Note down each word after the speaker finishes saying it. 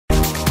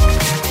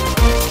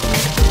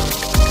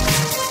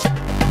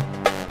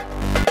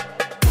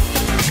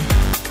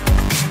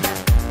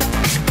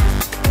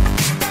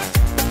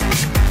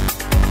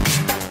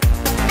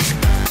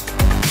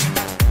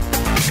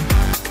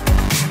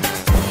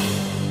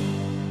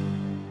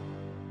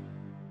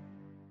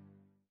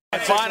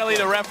finally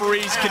the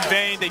referees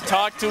convened. They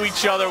talked to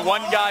each other.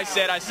 One guy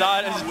said, I saw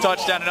it as a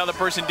touchdown. Another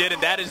person did,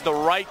 and that is the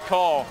right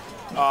call.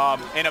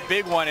 And a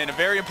big one, and a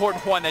very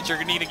important one that you're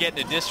going to need to get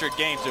in a district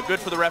game. So good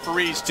for the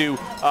referees to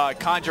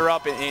conjure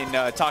up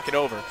and talk it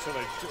over. So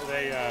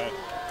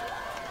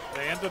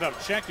they ended up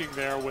checking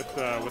there with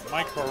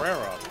Mike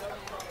Pereira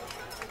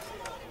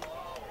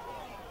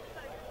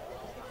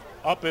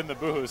up in the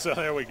booth. So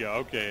there we go.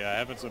 Okay,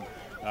 having some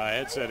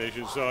headset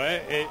issues. So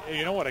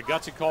you know what? A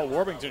gutsy call.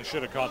 Worthington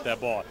should have caught that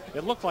ball.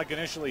 It looked like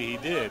initially he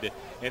did,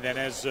 and then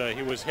as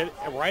he was hit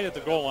right at the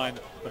goal line,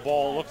 the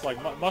ball looked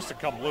like must have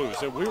come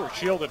loose. We were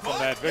shielded from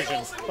that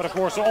vision, but of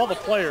course all the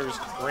players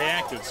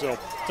reacted. So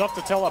tough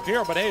to tell up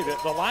here. But hey,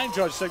 the line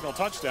judge signaled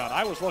touchdown.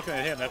 I was looking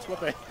at him. That's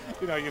what they,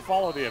 you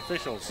follow the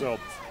officials. So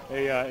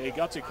a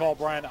gutsy call,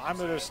 Brian. I'm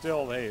going to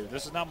still, hey,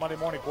 this is not Monday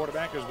morning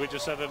quarterback, as we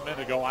just said a minute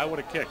ago. I would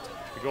have kicked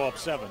to go up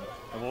 7,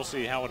 and we'll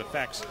see how it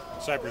affects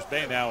Cypress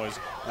Bay now as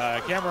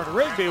Cameron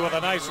Rigby with a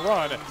nice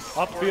run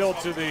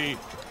upfield to the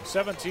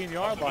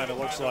 17-yard line, it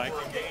looks like.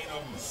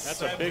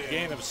 That's a big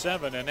gain of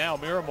 7, and now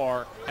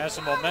Miramar has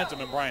some momentum.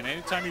 And Brian,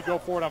 anytime you go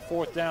for it on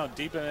 4th down,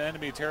 deep in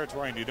enemy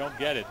territory, and you don't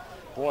get it,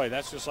 boy,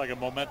 that's just like a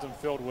momentum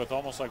filled with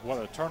almost like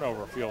what a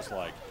turnover feels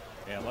like.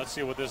 And let's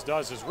see what this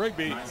does as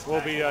Rigby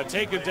will be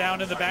taken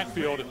down in the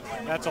backfield.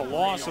 That's a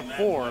loss of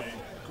 4.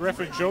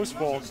 Griffin Joseph,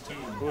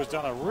 who has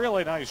done a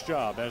really nice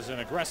job as an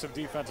aggressive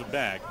defensive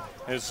back,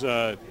 has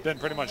been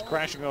pretty much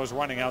crashing those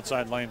running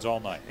outside lanes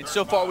all night. And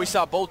so far we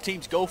saw both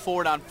teams go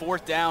for it on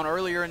 4th down.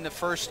 Earlier in the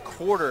first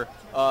quarter,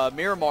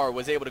 Miramar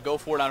was able to go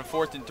for it on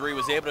 4th and 3,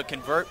 was able to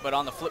convert, but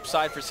on the flip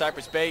side for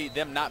Cypress Bay,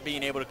 them not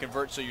being able to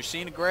convert. So you're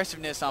seeing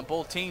aggressiveness on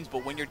both teams,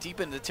 but when you're deep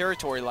in the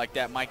territory like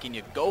that, Mike, and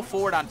you go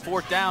for it on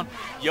 4th down,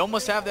 you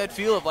almost have that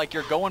feel of like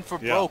you're going for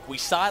broke. We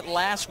saw it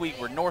last week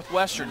where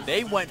Northwestern,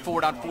 they went for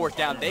it on 4th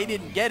down. They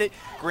didn't get it.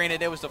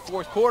 Granted, it was the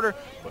 4th quarter,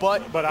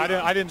 but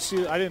I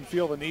didn't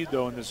feel the need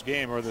though in this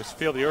game, or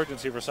feel the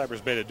urgency for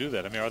Cypress Bay to do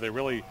that. I mean, are they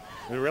really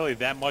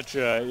that much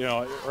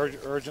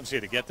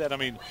urgency to get that? I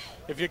mean,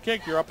 if you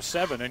kick, you're up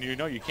 7, and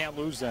you can't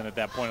lose then at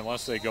that point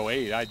unless they go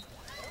 8.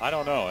 I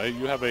don't know.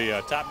 You have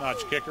a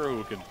top-notch kicker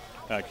who can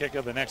kick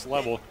at the next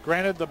level.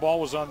 Granted, the ball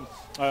was on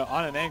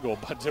an angle,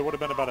 but it would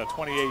have been about a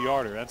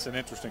 28-yarder. That's an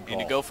interesting call.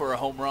 And to go for a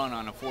home run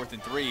on a 4th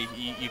and 3,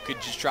 you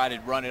could just try to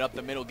run it up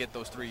the middle, get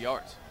those 3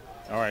 yards.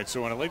 All right,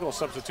 so an illegal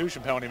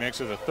substitution penalty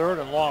makes it a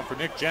 3rd and long for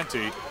Nick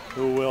Genty,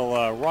 who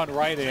will run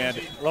right in,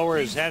 lower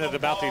his head at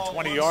about the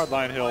 20-yard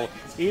line. He'll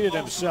eat it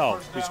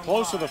himself. He's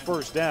close to the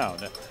 1st down,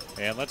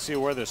 and let's see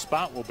where the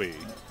spot will be.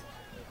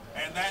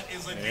 And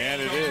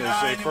it is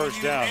a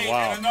 1st down.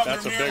 Wow,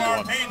 that's a big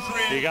one.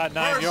 He got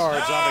 9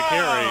 yards on the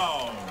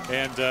carry.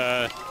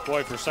 And,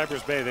 boy, for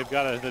Cypress Bay,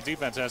 the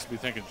defense has to be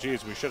thinking,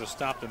 geez, we should have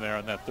stopped him there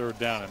on that 3rd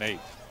down and 8.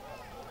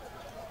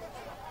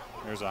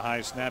 There's a high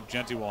snap.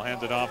 Genty will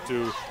hand it off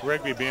to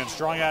Rigby, being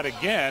strung out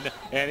again,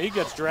 and he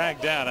gets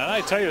dragged down. And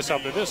I tell you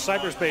something, this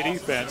Cypress Bay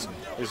defense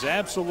is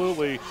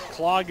absolutely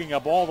clogging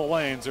up all the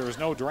lanes. There is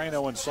no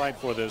Drano in sight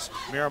for this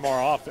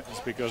Miramar offense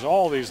because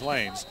all these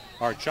lanes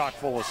are chock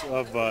full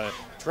of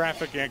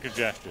traffic and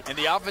congestion. And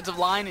the offensive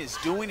line is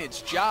doing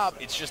its job.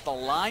 It's just the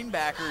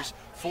linebackers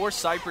for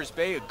Cypress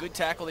Bay. A good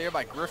tackle there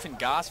by Griffin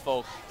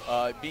Gosfolk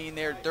being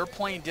there. They're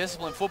playing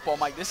disciplined football,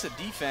 Mike. This is a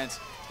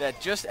defense that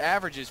just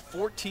averages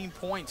 14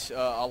 points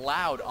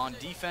allowed on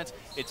defense.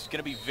 It's going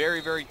to be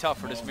very, very tough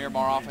for this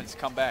Miramar offense to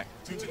come back.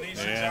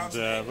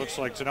 And looks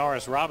like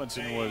Tanaris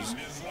Robinson was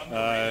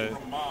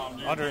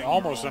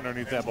almost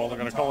underneath that ball. They're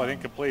going to call it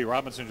incomplete.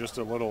 Robinson just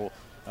a little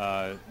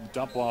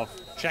dump off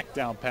check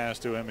down pass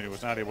to him, and he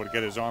was not able to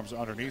get his arms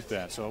underneath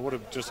that. So it would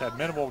have just had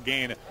minimal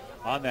gain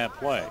on that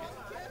play.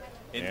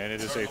 And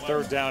it is a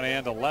 3rd down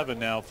and 11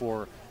 now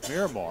for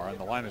Miramar on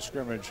the line of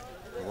scrimmage,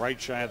 right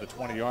shy of the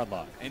 20-yard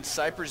line. In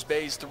Cypress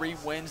Bay's 3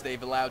 wins,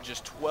 they've allowed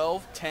just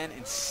 12, 10,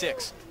 and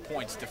 6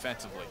 points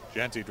defensively.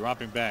 Genty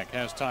dropping back,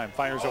 has time,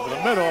 fires over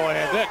the middle,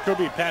 and that could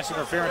be pass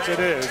interference. It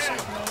is.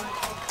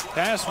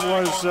 Pass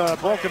was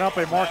broken up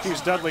by Marquise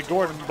Dudley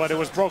Gordon, but it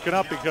was broken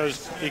up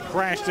because he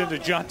crashed into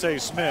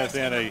Jonte Smith,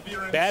 and a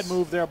bad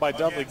move there by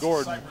Dudley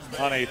Gordon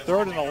on a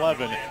 3rd and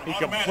 11. He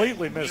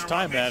completely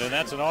mistimed that, and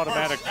that's an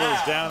automatic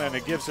 1st down, and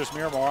it gives this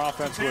Miramar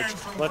offense, which,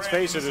 let's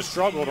face it, has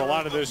struggled a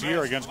lot of this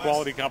year against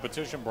quality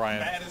competition, Brian.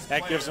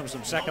 That gives him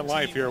some second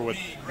life here with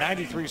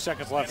 93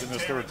 seconds left in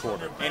this 3rd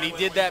quarter. And he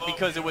did that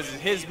because it was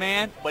his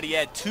man, but he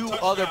had 2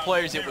 other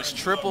players. It was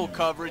triple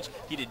coverage.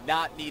 He did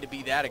not need to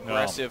be that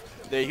aggressive.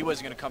 No. He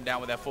wasn't going to come down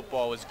with that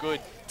football. It was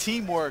good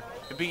teamwork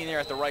and being there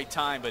at the right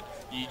time, but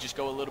you just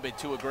go a little bit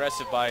too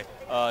aggressive by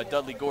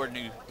Dudley Gordon,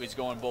 who is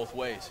going both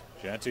ways.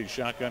 Genty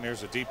shotgun.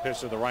 Here's a deep pitch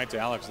to the right to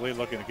Alex Lee,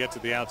 looking to get to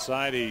the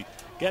outside. He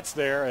gets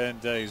there,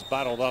 and he's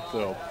bottled up,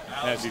 though,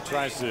 as he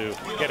tries to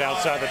get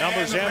outside the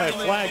numbers. And a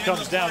flag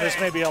comes down. This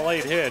may be a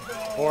late hit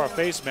or a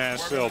face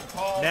mask. So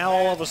now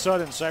all of a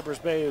sudden, Cypress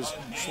Bay is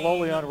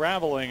slowly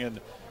unraveling, and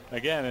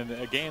again, in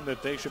a game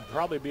that they should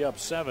probably be up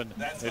 7,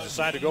 they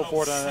decide to go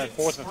for it on that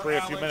 4th and 3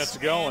 a few minutes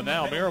ago, and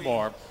now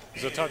Miramar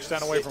is a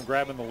touchdown away from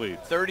grabbing the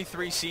lead.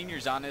 33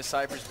 seniors on this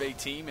Cypress Bay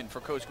team, and for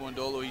Coach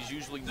Guandolo, he's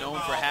usually known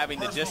for having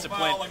the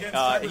discipline.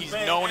 He's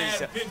known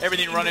as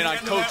everything running on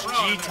Coach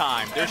G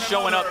time. They're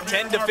showing up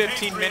 10 to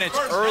 15 minutes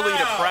early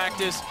to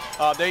practice.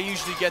 They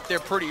usually get there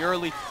pretty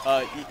early.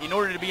 In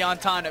order to be on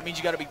time, that means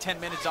you got to be 10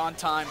 minutes on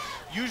time.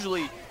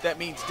 Usually that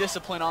means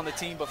discipline on the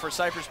team, but for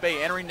Cypress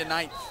Bay entering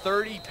tonight,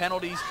 30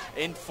 penalties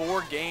in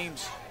 4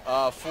 games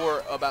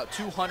for about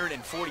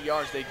 240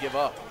 yards they give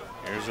up.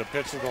 Here's a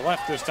pitch to the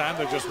left this time.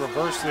 They just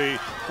reversed the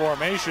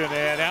formation,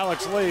 and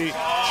Alex Lee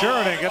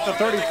churning at the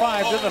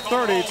 35 to the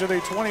 30 to the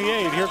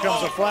 28. Here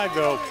comes a flag,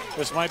 though.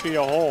 This might be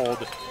a hold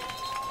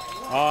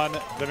on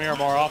the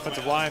Miramar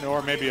offensive line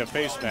or maybe a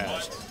face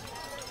mask.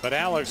 But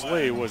Alex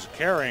Lee was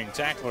carrying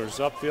tacklers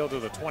upfield to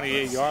the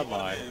 28-yard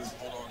line.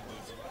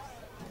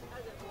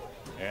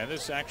 And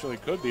this actually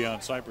could be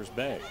on Cypress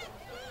Bay.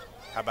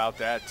 How about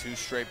that? 2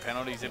 straight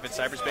penalties. If it's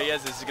Cypress Bay,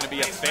 yes, this is going to be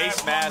a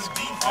face mask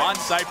on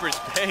Cypress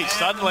Bay.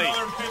 Suddenly,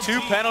 2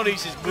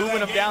 penalties is moving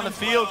them down the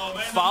field,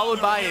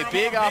 followed by a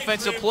big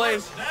offensive play.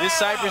 This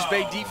Cypress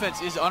Bay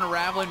defense is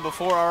unraveling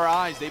before our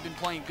eyes. They've been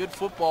playing good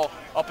football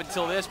up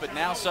until this, but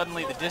now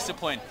suddenly the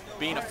discipline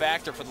being a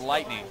factor for the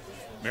Lightning.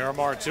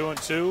 Miramar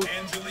 2-2,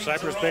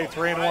 Cypress Bay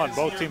 3-1.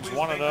 Both teams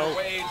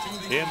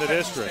 1-0 in the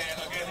district.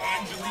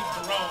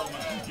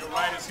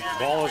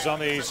 Ball is on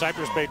the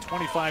Cypress Bay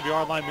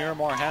 25-yard line.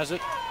 Miramar has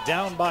it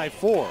down by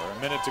 4.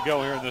 A minute to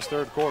go here in this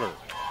third quarter.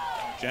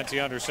 Genty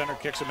under center,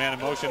 kicks a man in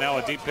motion. Now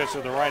a deep pitch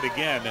to the right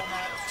again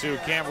to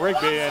Cam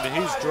Rigby, and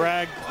he's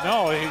dragged.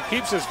 No, he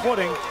keeps his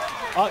footing.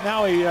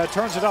 Now he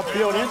turns it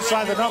upfield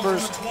inside the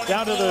numbers,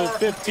 down to the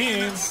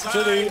 15,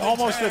 to the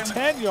almost the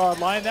 10-yard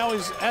line. Now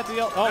he's at the,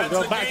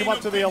 they'll back him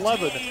up to the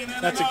 11.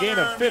 That's a gain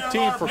of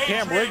 15 for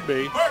Cam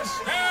Rigby.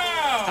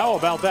 How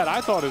about that?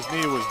 I thought his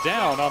knee was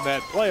down on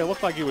that play. It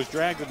looked like he was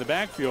dragged in the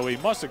backfield. He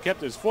must have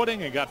kept his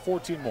footing and got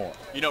 14 more.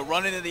 You know,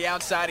 running to the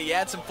outside, he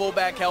had some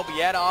fullback help. He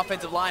had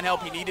offensive line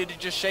help. He needed to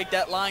just shake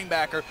that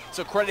linebacker.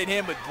 So credit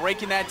him with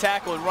breaking that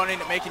tackle and running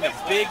and making a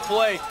big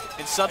play.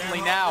 And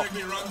suddenly now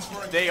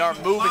they are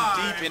moving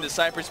deep into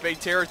Cypress Bay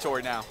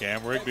territory now.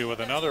 Cam Rigby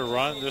with another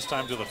run, this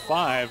time to the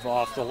 5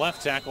 off the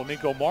left tackle.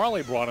 Nico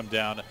Marley brought him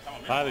down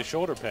by the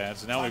shoulder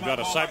pads. Now we've got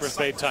a Cypress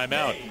Bay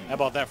timeout. How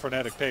about that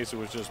frenetic pace? It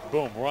was just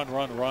boom, run,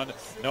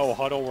 no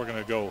huddle. We're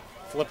going to go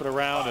flip it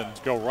around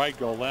and go right,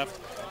 go left.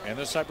 And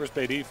this Cypress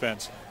Bay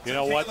defense, you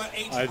know what?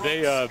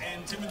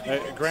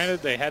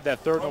 Granted, they had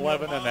that 3rd and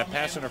 11, and that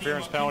pass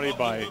interference penalty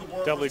by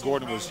Dudley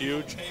Gordon was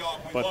huge.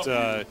 But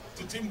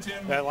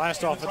that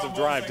last offensive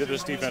drive did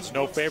this defense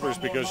no favors,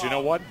 because you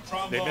know what?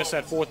 They missed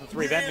that 4th and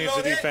 3. That means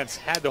the defense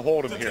had to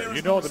hold him here.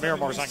 You know the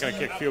Miramar's not going to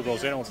kick field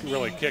goals. They don't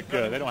really kick.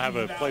 They don't have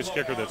a place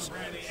kicker that's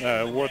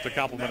worth the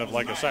compliment of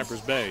like a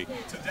Cypress Bay.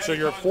 So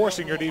you're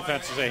forcing your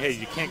defense to say, hey,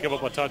 you can't give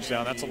up a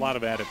touchdown. That's a lot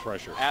of added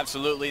pressure.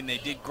 Absolutely, and they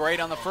did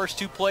great on the first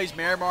 2 plays.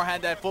 Miramar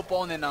had that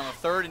football, and then on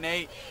the 3rd and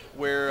 8,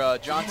 where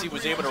Johnsey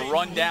was able to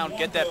run down,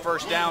 get that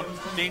first down,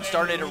 things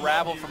started to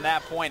ravel from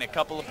that point. A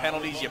couple of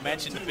penalties. You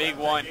mentioned the big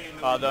one,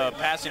 the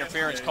pass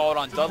interference called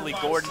on Dudley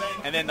Gordon,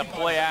 and then the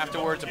play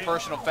afterwards, a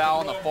personal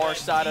foul on the far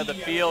side of the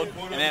field,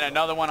 and then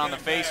another one on the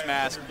face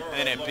mask,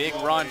 and then a big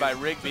run by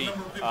Rigby.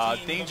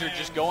 Things are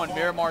just going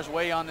Miramar's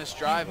way on this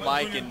drive,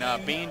 Mike,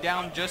 and being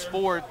down just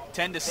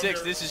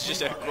 10-6, this is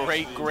just a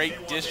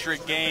great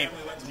district game.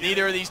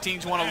 Neither of these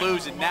teams want to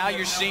lose, and now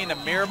you're seeing the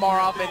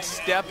Miramar offense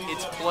step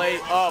its play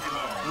up,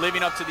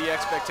 living up to the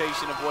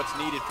expectation of what's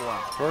needed for them.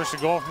 First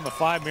and goal from the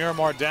 5,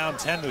 Miramar down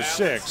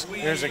 10-6.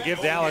 Here's a give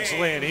to Alex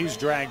Lee, and he's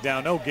dragged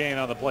down. No gain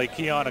on the play.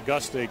 Keon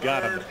Auguste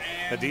got him.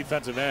 The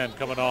defensive end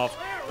coming off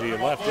the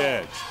left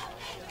edge.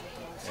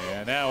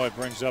 And now it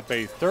brings up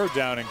a 3rd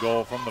down and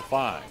goal from the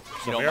 5.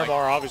 So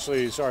Miramar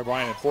obviously,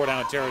 Brian, in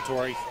 4-down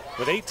territory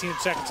with 18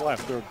 seconds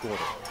left, 3rd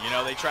quarter. You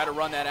know, they try to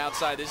run that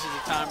outside. This is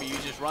the time where you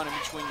just run in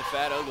between the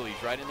fat uglies,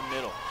 right in the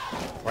middle.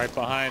 Right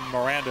behind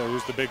Miranda,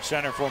 who's the big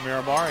center for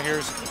Miramar.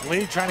 Here's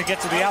Lee trying to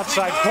get to the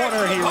outside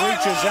corner. He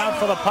reaches out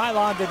for the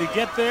pylon. Did he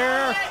get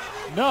there?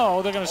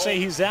 No, they're going to say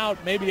he's out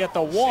maybe at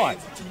the 1.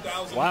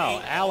 Wow,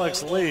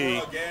 Alex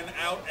Lee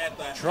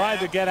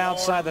tried to get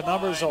outside the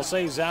numbers. They'll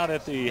say he's out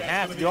at the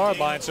half-yard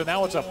line. So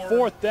now it's a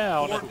 4th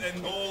down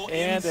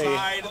and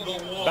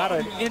about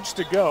an inch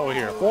to go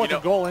here. 4th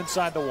and goal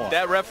inside the 1.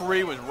 That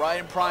referee was right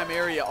in prime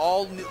area.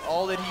 All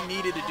that he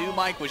needed to do,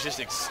 Mike, was just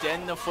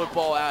extend the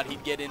football out.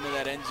 He'd get into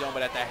that end zone,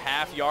 but at the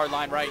half-yard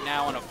line right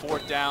now on a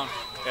 4th down,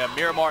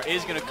 Miramar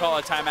is going to call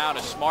a timeout,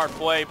 a smart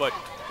play, but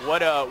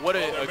what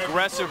an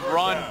aggressive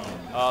run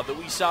that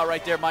we saw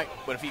right there, Mike.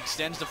 But if he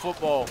extends the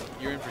football,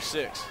 you're in for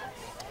 6.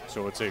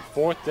 So it's a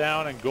 4th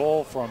down and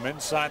goal from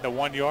inside the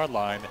 1-yard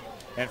line.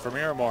 And for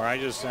Miramar,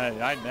 as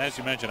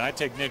you mentioned, I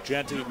take Nick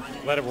Genty,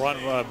 let him run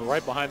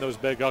right behind those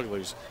big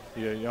uglies.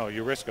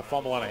 You risk a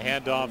fumble on a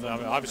handoff. I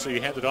mean, obviously,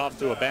 you hand it off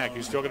to a back,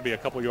 he's still going to be a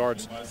couple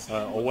yards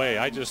away.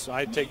 I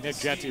take Nick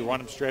Genty, run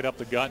him straight up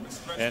the gut,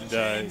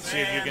 and see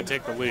if you can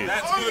take the lead.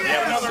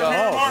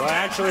 Well,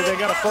 actually, they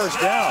got a first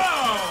down.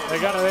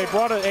 They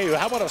brought it. Hey,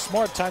 how about a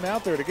smart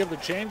timeout there to give the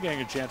chain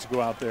gang a chance to go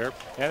out there,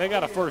 and they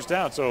got a first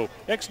down. So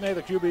Ixnay,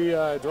 the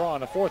QB, draw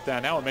on a fourth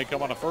down. Now it may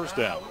come on a first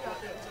down.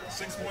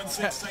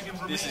 6.6 seconds.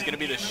 This is going to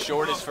be the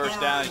shortest first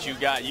down that you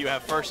got. You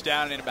have first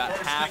down in about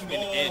half an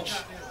inch.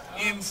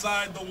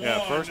 Inside the one.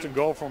 Yeah, first and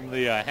goal from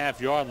the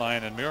half-yard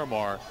line, and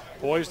Miramar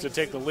poised to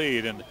take the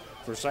lead. And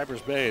for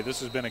Cypress Bay, this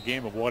has been a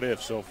game of what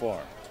if so far.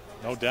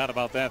 No doubt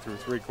about that through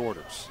 3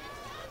 quarters.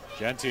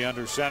 Genty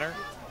under center.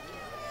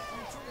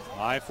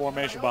 High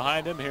formation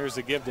behind him. Here's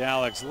the give to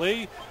Alex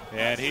Lee,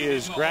 and he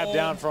is grabbed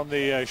down from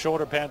the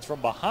shoulder pads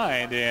from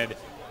behind, and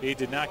he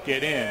did not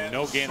get in.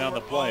 No gain on the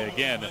play.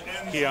 Again,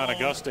 Keon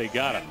Auguste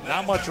got him.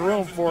 Not much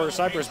room for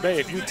Cypress Bay.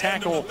 If you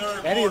tackle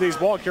any of these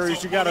ball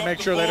carriers, you got to make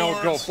sure they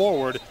don't go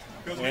forward.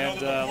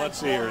 And let's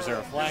see here. Is there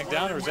a flag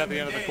down, or is that the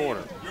end of the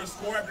quarter?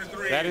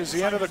 That is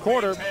the end of the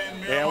quarter.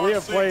 And we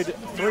have played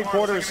 3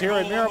 quarters here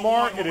at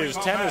Miramar. It is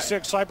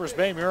 10-6 Cypress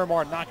Bay.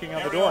 Miramar knocking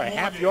on the door a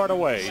half-yard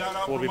away.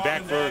 We'll be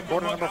back for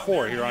quarter number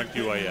 4 here on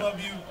QAM.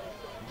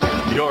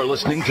 You're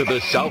listening to the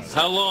South.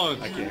 How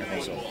long? I can't hear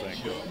myself.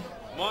 Thank you.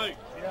 Mike.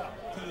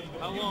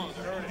 How long?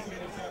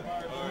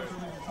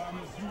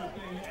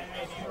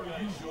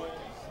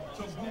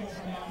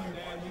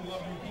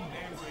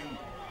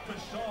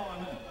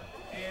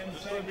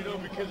 Just let me know,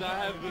 because I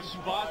have the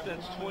spot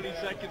that's 20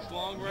 seconds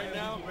long right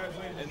now,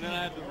 and then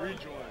I have the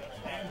rejoin.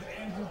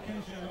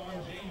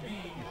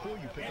 Before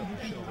you pick up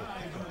the show or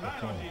pick up the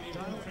phone,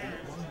 dial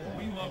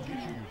 811 and get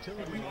your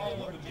utility line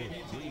water bill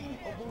free.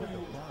 Avoid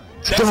the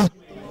fines. If you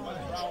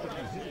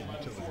hit a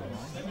utility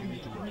line, you can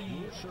interrupt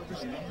your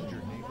service and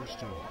your neighbors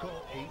too.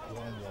 Call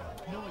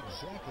 811. Know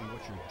exactly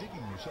what you're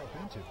digging yourself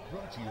into.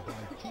 Brought to you by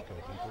Tico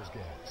People's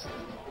Gas.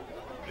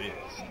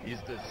 This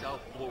is the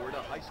South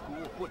Florida High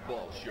School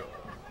Football Show.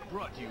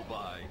 Brought to you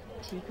by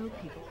Tico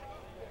People.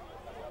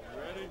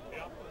 Ready?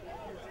 Yep.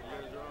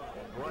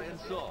 Brian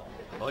Saul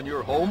on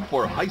your home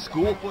for high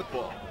school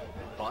football.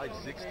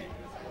 560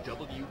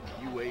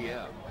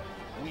 WQAM.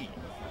 We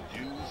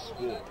do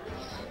sports.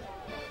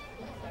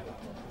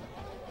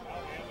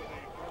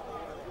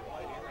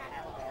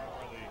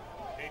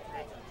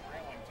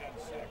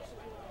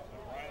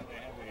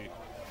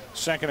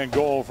 Second and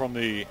goal from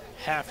the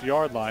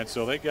half-yard line,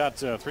 so they got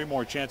 3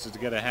 more chances to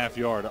get a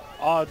half-yard.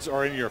 Odds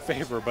are in your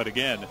favor, but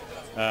again,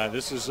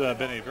 this has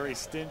been a very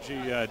stingy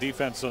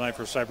defense tonight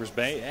for Cypress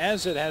Bay,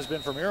 as it has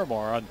been for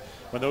Miramar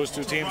when those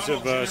 2 teams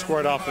have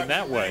scored off in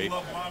that way.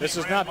 This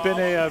has not been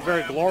a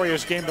very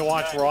glorious game to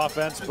watch for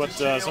offense, but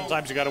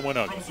sometimes you got to win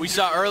ugly. We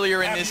saw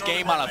earlier in this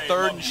game on a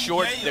 3rd and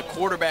short, the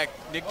quarterback,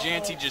 Nick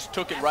Genty, just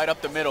took it right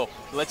up the middle.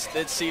 Let's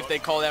see if they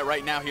call that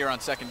right now here on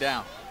 2nd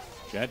down.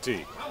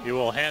 Genty, he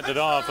will hand it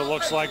off, it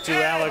looks like, to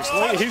Alex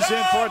Lee. He's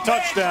in for a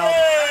touchdown.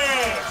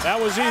 That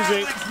was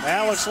easy.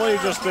 Alex Lee,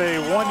 just a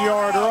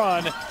 1-yard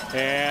run.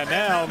 And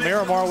now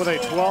Miramar with a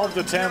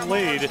 12-10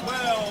 lead.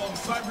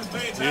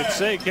 You'd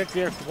say kick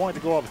the extra point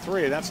to go up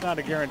 3. That's not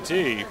a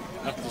guarantee.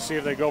 Have to see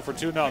if they go for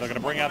 2. No, they're going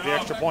to bring out the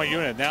extra point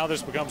unit. Now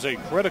this becomes a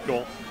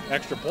critical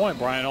extra point,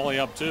 Brian, only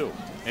up 2.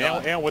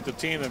 And with the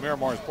team that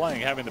Miramar is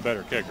playing, having the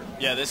better kicker.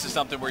 Yeah, this is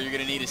something where you're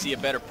going to need to see a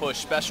better push.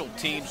 Special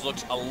teams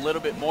looks a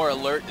little bit more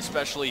alert,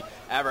 especially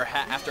after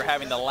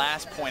having the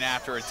last point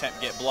after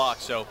attempt get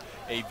blocked. So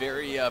a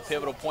very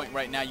pivotal point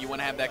right now. You want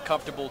to have that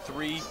comfortable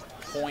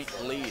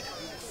 3-point lead.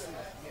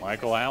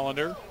 Michael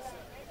Allender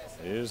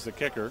is the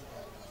kicker.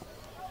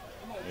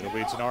 It'll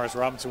be Tanaris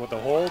Robinson with the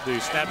hold. The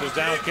snap is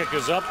down, kick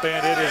is up,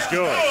 and it is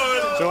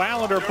good. So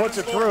Allender puts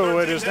it through.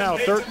 It is now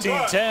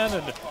 13-10,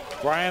 and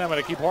Brian, I'm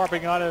going to keep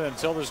harping on it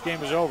until this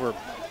game is over.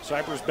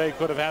 Cypress Bay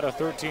could have had a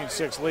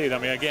 13-6 lead. I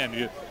mean,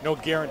 again, no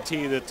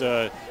guarantee that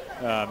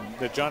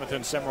that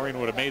Jonathan Semarine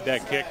would have made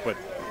that kick, but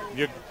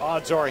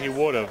odds are he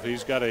would have.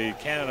 He's got a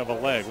cannon of a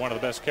leg, one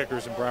of the best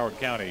kickers in Broward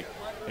County.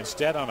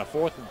 Instead, on a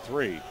 4th and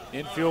 3,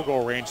 in field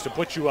goal range, to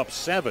put you up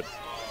 7,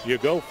 you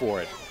go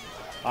for it.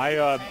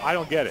 I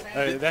don't get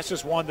it. That's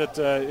just one that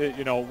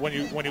when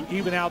you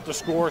even out the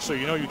score, so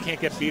you know you can't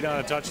get beat on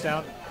a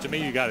touchdown. To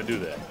me, you got to do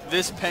that.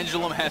 This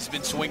pendulum has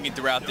been swinging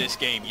throughout this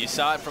game. You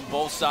saw it from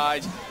both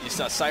sides. You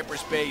saw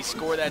Cypress Bay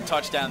score that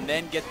touchdown,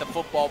 then get the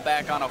football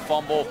back on a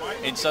fumble,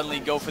 and suddenly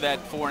go for that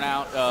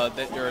 4-and-out.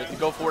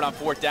 Go for it on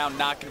 4th down,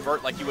 not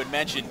convert like you had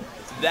mentioned.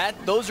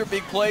 Those are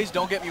big plays,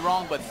 don't get me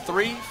wrong, but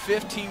 3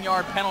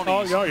 15-yard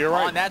penalties you're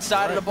right. on that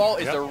side of the ball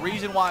is the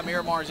reason why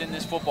Miramar is in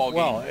this football game.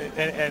 Well,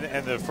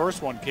 and the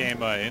first one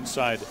came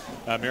inside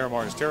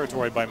Miramar's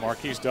territory by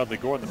Marquise Dudley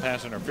Gordon, the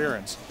pass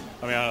interference.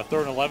 I mean, on a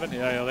 3rd and 11,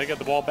 they get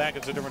the ball back.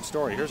 It's a different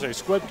story. Here's a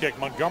squib kick.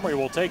 Montgomery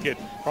will take it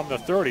from the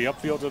 30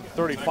 upfield to the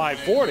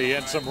 35-40,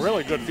 and some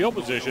really good field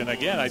position.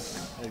 Again,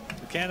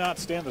 cannot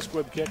stand the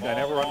squib kick. I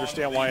never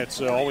understand why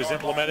it's always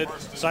implemented.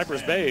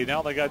 Cypress Bay,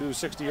 now they got to do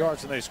 60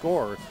 yards and they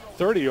score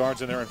 30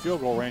 yards and they're in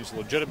field goal range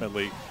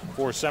legitimately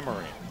for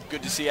Semarine.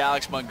 Good to see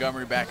Alex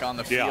Montgomery back on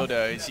the field.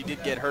 As he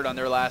did get hurt on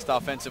their last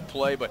offensive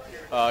play, but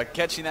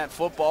catching that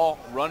football,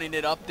 running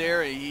it up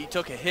there, he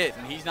took a hit,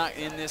 and he's not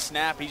in this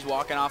snap. He's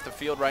walking off the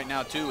field right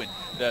now, too,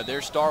 and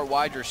their star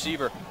wide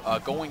receiver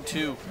going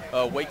to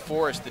Wake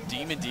Forest, the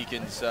Demon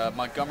Deacons.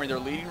 Montgomery, their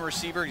leading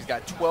receiver. He's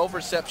got 12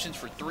 receptions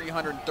for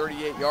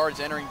 338 yards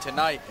entering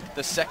tonight.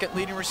 The second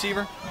leading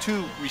receiver,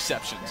 2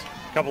 receptions.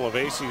 A couple of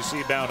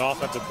ACC-bound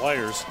offensive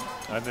players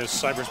on this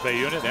Cypress Bay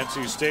unit.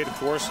 NC State, of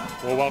course,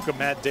 will welcome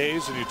Matt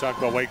Days, and you talk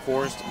about Wake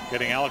Forest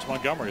getting Alex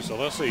Montgomery, so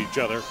they'll see each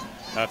other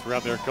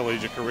throughout their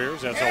collegiate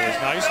careers. That's always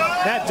nice.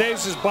 Matt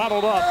Days is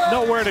bottled up,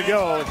 nowhere to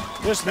go.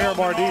 This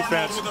Miramar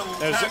defense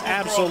has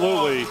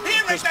absolutely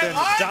just been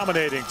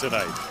dominating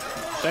tonight.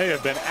 They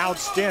have been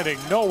outstanding,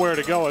 nowhere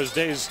to go as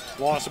Days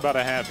lost about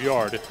a half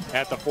yard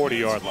at the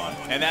 40-yard line.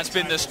 And that's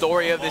been the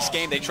story of this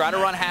game. They try to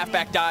run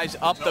halfback dives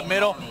up the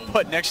middle,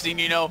 but next thing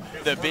you know,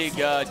 the big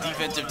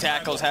defensive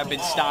tackles have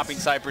been stopping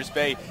Cypress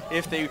Bay.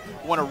 If they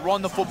want to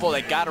run the football,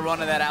 they got to run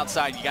to that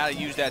outside. You got to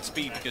use that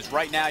speed because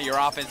right now your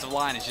offensive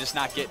line is just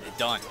not getting it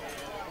done.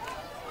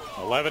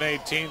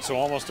 11-18, so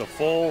almost a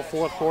full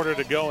fourth quarter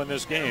to go in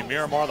this game.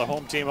 Miramar, the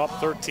home team, up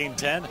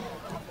 13-10.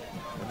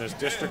 In this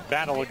district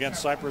battle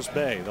against Cypress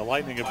Bay. The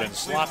Lightning have been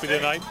sloppy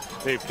tonight.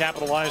 They've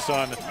capitalized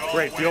on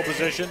great field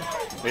position.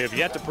 They have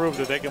yet to prove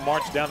that they can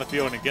march down the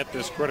field and get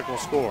this critical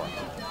score.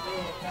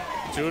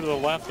 2 to the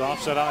left,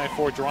 offset eye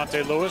for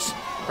Durante Lewis.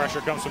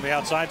 Pressure comes from the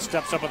outside,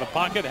 steps up in the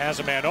pocket, has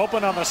a man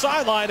open on the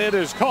sideline. It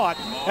is caught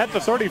at the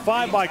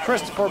 35 by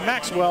Christopher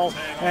Maxwell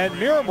at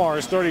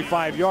Miramar's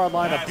 35-yard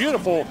line. A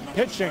beautiful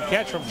pitch and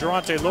catch from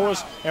Durante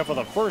Lewis. And for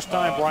the first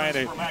time,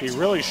 Brian, he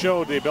really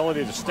showed the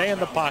ability to stay in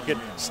the pocket,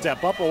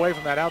 step up away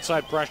from that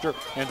outside pressure,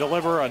 and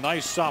deliver a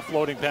nice soft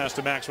floating pass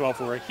to Maxwell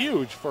for a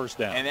huge first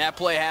down. And that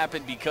play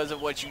happened because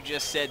of what you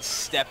just said,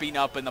 stepping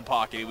up in the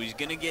pocket. He was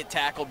going to get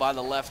tackled by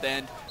the left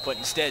end, but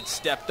instead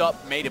stepped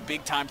up, made a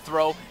big-time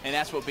throw, and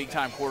that's what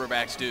big-time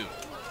quarterbacks do.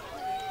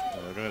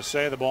 They're going to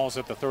say the ball's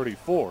at the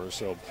 34,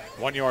 so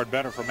 1 yard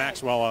better for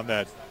Maxwell on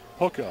that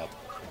hookup.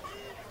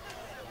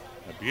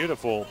 A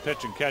beautiful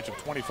pitch and catch of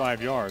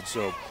 25 yards.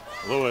 So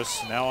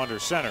Lewis now under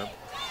center.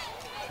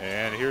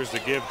 And here's the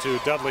give to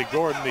Dudley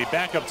Gordon, the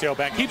backup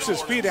tailback. Keeps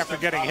his feet after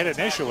getting hit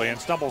initially and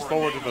stumbles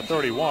forward to the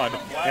 31.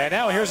 And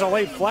now here's a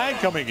late flag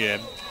coming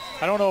in.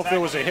 I don't know if there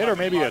was a hit or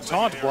maybe a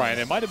taunt, Brian.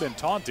 It might have been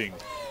taunting.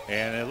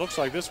 And it looks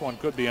like this one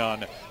could be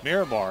on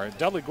Miramar.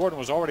 Dudley Gordon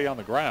was already on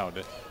the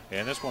ground.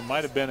 And this one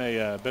might have been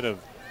a bit of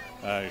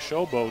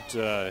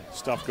showboat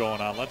stuff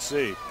going on. Let's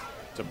see.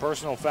 It's a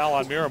personal foul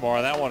on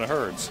Miramar. That one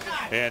hurts.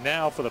 And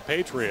now for the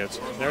Patriots,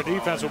 their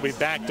defense will be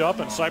backed up,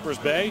 and Cypress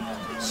Bay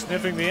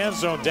sniffing the end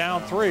zone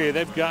down 3.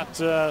 They've got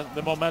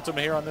the momentum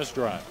here on this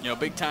drive. You know,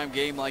 big-time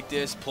game like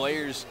this,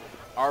 players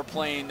are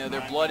playing,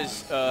 their blood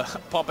is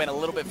pumping a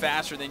little bit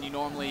faster than you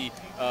normally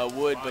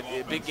would, but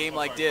a big game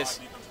like this,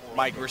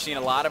 Mike, we're seeing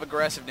a lot of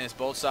aggressiveness,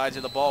 both sides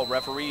of the ball.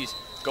 Referees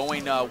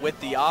going with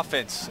the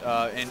offense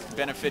and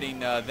benefiting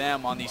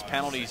them on these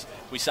penalties.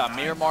 We saw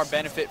Miramar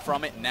benefit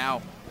from it, and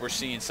now we're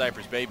seeing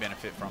Cypress Bay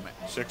benefit from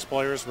it. 6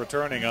 players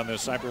returning on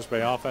this Cypress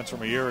Bay offense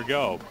from a year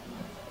ago.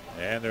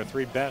 And their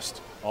 3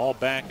 best all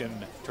back and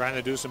trying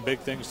to do some big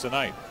things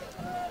tonight.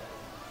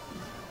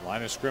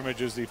 Line of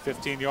scrimmage is the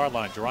 15-yard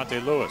line. Durante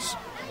Lewis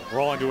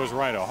rolling to his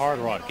right, a hard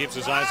run. Keeps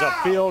his eyes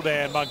upfield,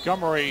 and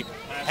Montgomery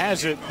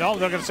has it. No,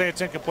 they're going to say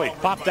it's incomplete.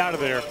 Popped out of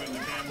there.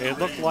 It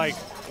looked like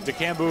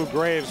DeCambeau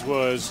Graves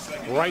was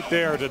right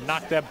there to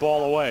knock that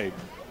ball away.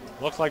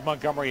 Looked like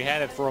Montgomery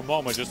had it for a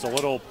moment, just a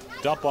little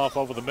dump off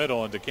over the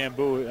middle, and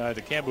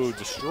DeCambeau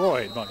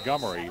destroyed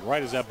Montgomery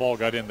right as that ball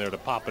got in there to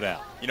pop it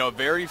out. You know, a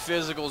very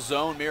physical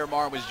zone.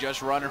 Miramar was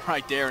just running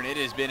right there, and it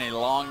has been a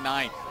long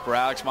night for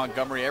Alex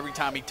Montgomery. Every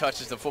time he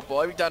touches the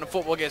football, every time the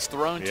football gets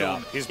thrown to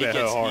him, he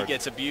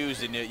gets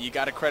abused, and you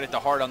got to credit the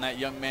heart on that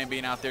young man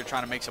being out there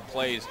trying to make some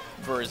plays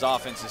for his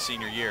offense his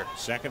senior year.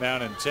 2nd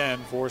down and 10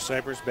 for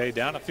Cypress Bay.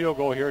 Down a field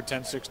goal here,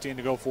 10-16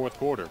 to go fourth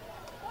quarter.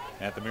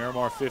 At the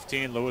Miramar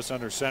 15, Lewis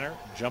under center.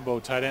 Jumbo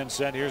tight end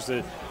set. Here's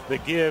the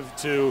give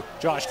to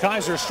Josh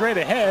Kaiser straight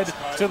ahead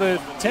to the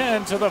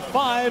 10, to the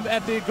 5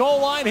 at the goal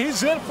line.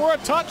 He's in for a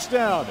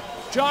touchdown.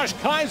 Josh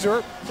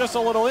Kaiser, just a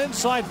little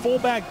inside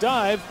fullback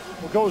dive,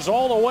 goes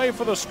all the way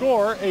for the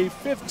score, a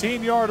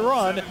 15-yard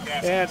run,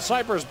 and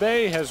Cypress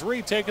Bay has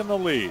retaken the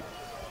lead.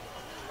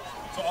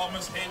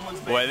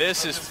 Boy,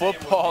 this is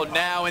football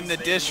now in the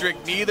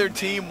district. Neither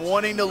team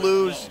wanting to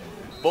lose.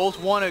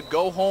 Both want to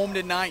go home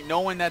tonight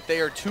knowing that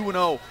they are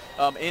 2-0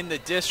 in the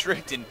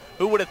district. And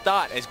who would have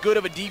thought, as good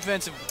of a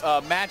defensive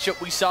matchup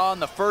we saw in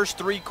the first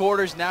 3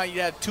 quarters, now you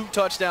have 2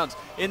 touchdowns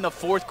in the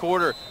fourth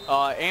quarter.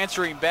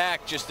 Answering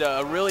back, just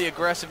really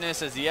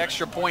aggressiveness as the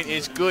extra point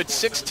is good.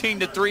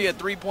 16-3, a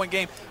 3-point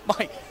game.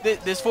 Mike,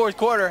 this fourth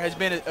quarter has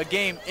been a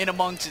game in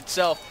amongst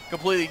itself,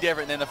 completely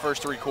different than the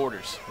first 3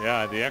 quarters.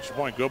 Yeah, the extra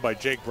point go by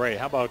Jake Bray.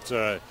 How about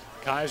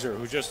Kaiser,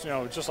 who just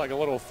like a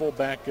little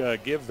fullback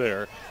give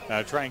there,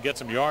 try and get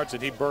some yards,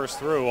 and he burst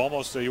through.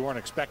 Almost you weren't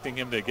expecting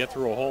him to get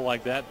through a hole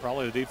like that.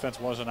 Probably the defense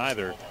wasn't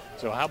either.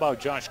 So how about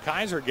Josh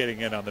Kaiser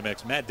getting in on the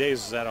mix? Matt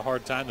Days has had a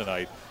hard time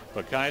tonight,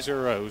 but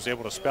Kaiser, who's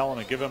able to spell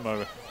and give him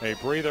a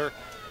breather,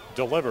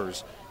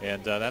 delivers,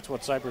 and that's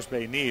what Cypress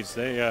Bay needs.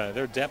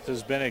 Their depth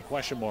has been a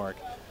question mark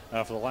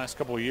for the last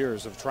couple of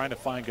years of trying to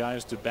find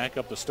guys to back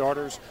up the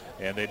starters,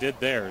 and they did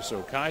there.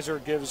 So Kaiser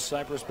gives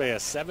Cypress Bay a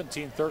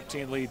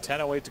 17-13 lead,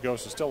 10:08 to go,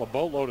 so still a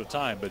boatload of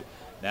time, but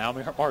now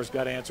Miramar's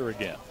got to answer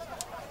again.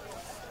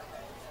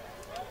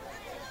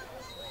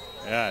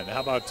 Yeah, and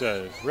how about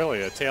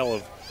really a tale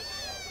of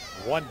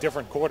one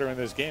different quarter in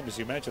this game, as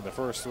you mentioned. The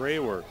first three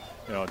were,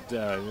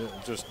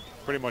 just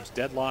pretty much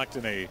deadlocked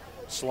in a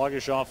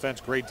sluggish offense,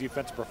 great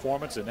defensive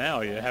performance, and now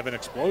you have an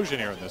explosion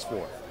here in this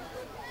fourth.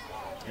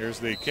 Here's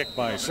the kick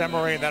by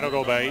Semery, and that'll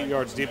go by 8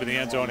 yards deep in the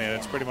end zone, and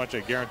it's pretty much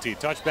a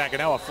guaranteed touchback. And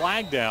now a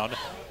flag down,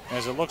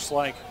 as it looks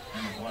like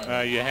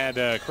you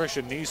had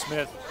Christian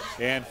Neesmith,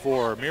 and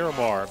for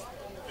Miramar,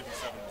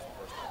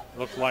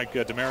 looked like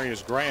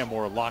Demarius Graham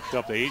were locked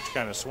up. They each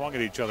kind of swung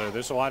at each other.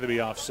 This will either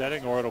be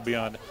offsetting or it'll be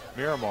on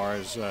Miramar,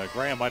 as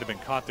Graham might have been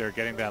caught there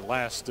getting that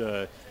last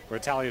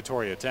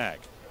retaliatory attack.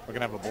 We're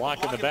going to have a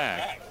block in the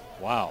back.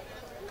 Wow.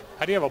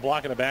 How do you have a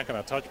block in the back on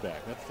a touchback?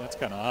 That's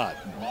kind of odd.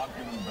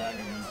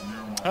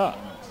 Huh.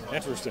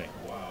 Interesting.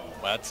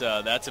 Well,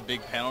 that's a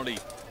big penalty.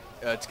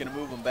 It's going to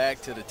move them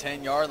back to the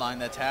 10-yard line.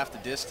 That's half the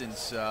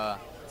distance.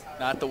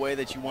 Not the way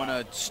that you want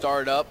to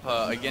start up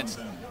against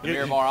the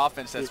Miramar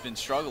offense that's been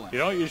struggling. You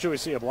don't usually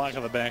see a block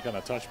on the back on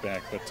a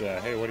touchback, but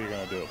hey, what are you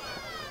going to do?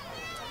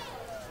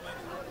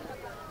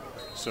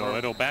 So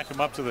it'll back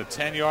them up to the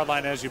 10-yard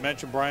line, as you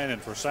mentioned, Brian.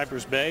 And for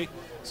Cypress Bay,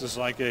 this is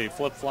like a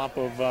flip-flop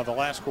of the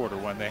last quarter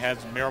when they had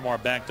Miramar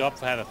backed up,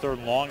 had a 3rd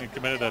and long, and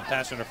committed a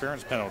pass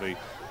interference penalty.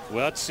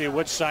 Well, let's see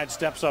which side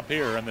steps up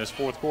here in this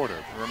fourth quarter.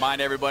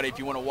 Remind everybody, if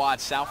you want to watch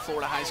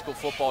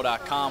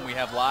SouthFloridaHighSchoolFootball.com, we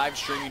have live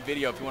streaming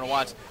video if you want to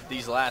watch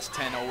these last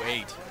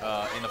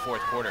 10:08 in the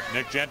fourth quarter.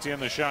 Nick Genty in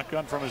the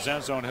shotgun from his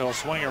end zone. He'll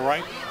swing it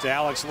right to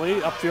Alex Lee,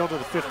 upfield to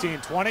the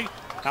 15-20.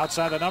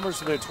 Outside the numbers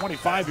to the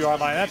 25-yard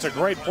line. That's a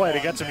great play to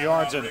get some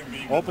yards and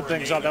open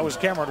things up. That was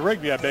Cameron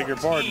Rigby, I beg your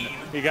pardon.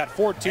 He got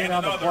 14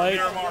 on the play,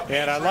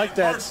 and I like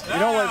that. You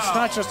know, it's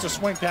not just a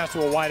swing pass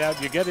to a wide out.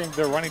 You're getting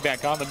the running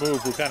back on the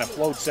move who kind of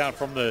floats out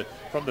from the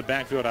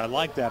backfield. I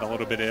like that a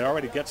little bit. It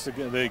already gets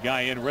the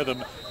guy in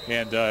rhythm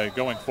and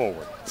going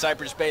forward.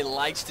 Cypress Bay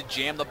likes to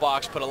jam the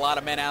box, put a lot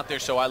of men out there,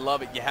 so I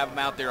love it. You have them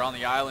out there on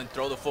the island,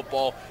 throw the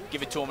football,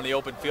 give it to them in the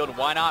open field, and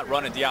why not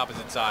run it the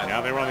opposite side?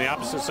 Now they run the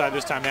opposite side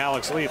this time to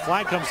Alex Lee.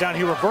 Flag comes down.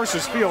 He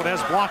reverses field, has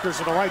blockers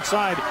to the right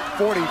side,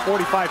 40,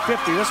 45,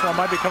 50. This one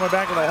might be coming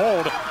back in the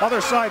hold.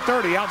 Other side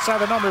 30, outside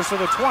the numbers to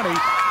the 20,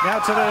 now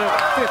to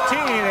the 15,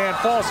 and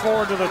falls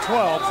forward to the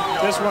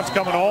 12. This one's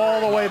coming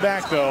all the way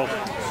back, though.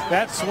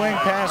 That swing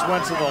pass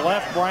went to the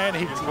left, Brian.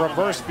 He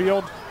reversed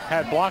field,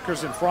 had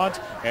blockers in front,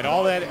 and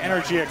all that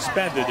energy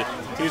expended.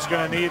 He's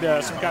going to need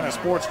some kind of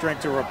sports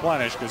drink to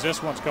replenish, because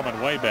this one's coming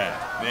way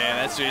back.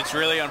 Man, it's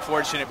really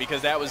unfortunate,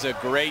 because that was a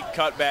great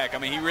cutback. I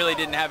mean, he really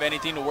didn't have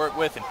anything to work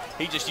with, and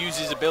he just used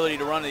his ability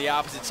to run to the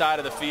opposite side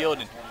of the field,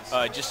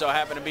 and just so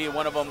happened to be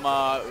one of them,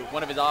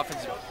 one of his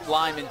offensive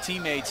lineman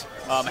teammates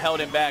held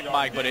him back,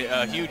 Mike. But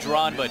a huge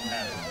run, but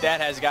that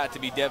has got to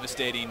be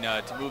devastating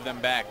to move them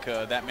back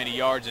that many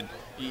yards. And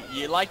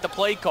you like the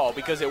play call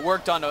because it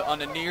worked on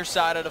the near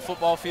side of the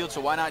football field,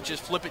 so why not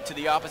just flip it to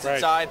the opposite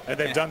side? And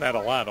they've done that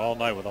a lot all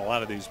night with a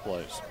lot of these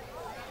plays.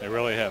 They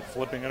really have.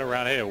 Flipping it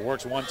around. Hey, it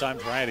works one time,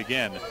 try it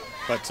again.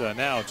 But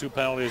now 2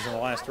 penalties in the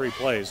last 3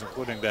 plays,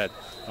 including that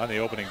on the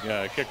opening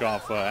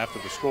kickoff after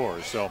the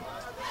scores. So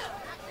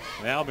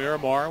now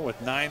Miramar with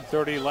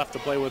 9:30 left to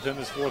play within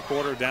this fourth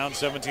quarter, down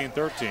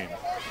 17-13.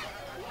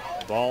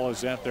 Ball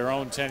is at their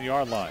own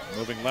 10-yard line.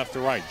 Moving left to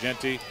right.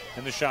 Genty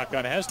in the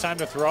shotgun has time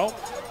to throw,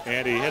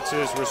 and he hits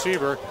his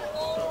receiver.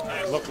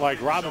 Looked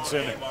like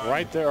Robinson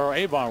right there, or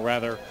Avon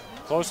rather,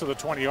 close to the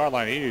 20-yard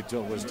line. He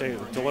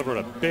delivered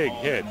a big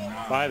hit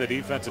by the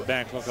defensive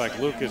back. Looked like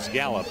Lucas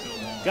Gallup.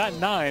 Got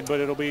 9, but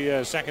it'll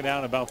be second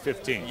down about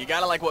 15. You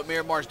got to like what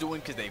Miramar's doing,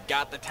 because they've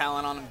got the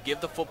talent on them.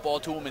 Give the football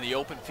to them in the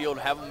open field,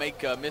 have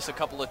them miss a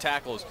couple of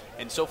tackles,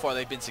 and so far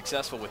they've been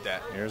successful with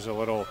that. Here's a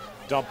little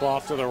dump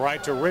off to the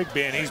right to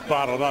Rigby, and he's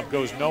bottled up,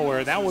 goes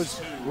nowhere. That was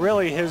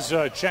really his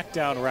check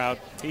down route.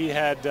 He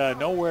had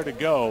nowhere to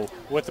go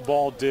with the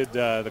ball, did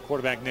the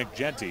quarterback Nick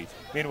Genty.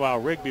 Meanwhile,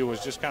 Rigby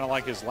was just kind of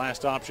like his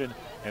last option,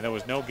 and there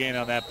was no gain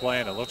on that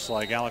play, and it looks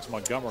like Alex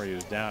Montgomery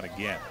is down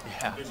again.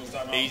 Yeah,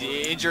 he's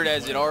injured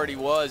as it already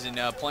was, and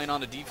playing on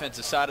the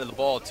defensive side of the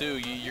ball too,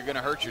 you're going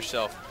to hurt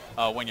yourself.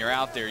 when you're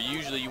out there.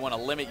 Usually you want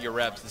to limit your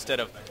reps instead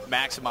of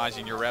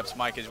maximizing your reps,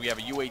 Mike, as we have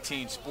a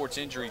U18 sports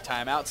injury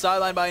timeout.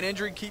 Sidelined by an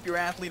injury, keep your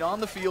athlete on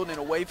the field and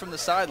away from the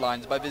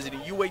sidelines by visiting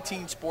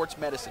U18 Sports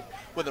Medicine.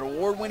 With an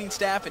award-winning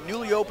staff and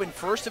newly opened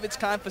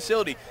first-of-its-kind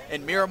facility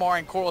in Miramar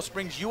and Coral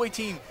Springs,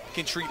 U18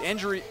 can treat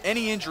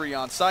any injury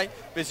on site.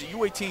 Visit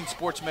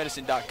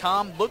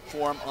U18sportsmedicine.com. Look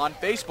for them on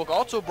Facebook.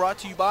 Also brought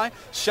to you by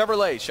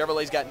Chevrolet.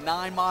 Chevrolet's got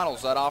 9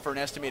 models that offer an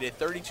estimated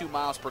 32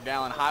 miles per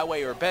gallon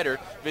highway or better.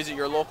 Visit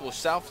your local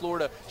South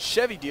Florida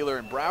Chevy dealer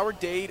in Broward,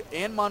 Dade,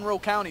 and Monroe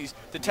counties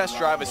to test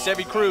drive a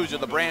Chevy Cruze or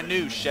the brand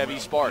new Chevy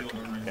Spark.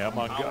 Yeah,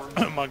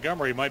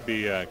 Montgomery might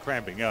be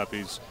cramping up.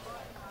 He's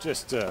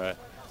just that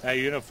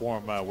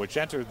uniform, which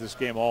entered this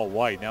game all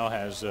white, now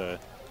has a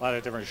lot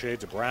of different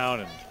shades of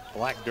brown and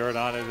black dirt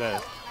on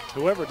it.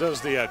 Whoever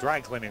does the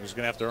dry cleaning is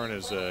going to have to earn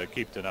his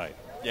keep tonight.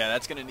 Yeah,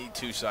 that's going to need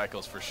 2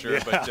 cycles for sure.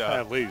 Yeah, but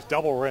at least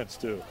double rinse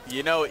too.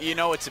 You know,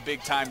 it's a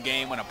big time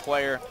game when a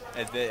player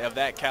of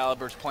that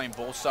caliber is playing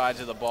both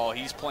sides of the ball.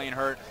 He's playing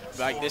hurt.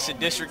 Like this, a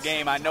district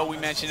game. I know we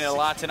mentioned it a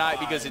lot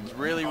tonight because it's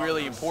really,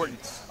 really important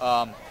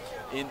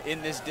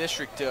in this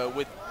district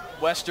with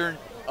Western.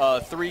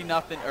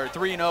 3-0 or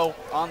 3-0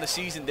 on the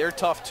season. They're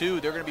tough too.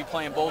 They're going to be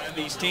playing both of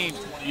these teams.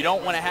 You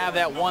don't want to have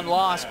that one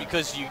loss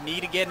because you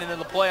need to get into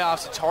the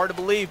playoffs. It's hard to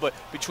believe, but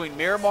between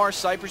Miramar,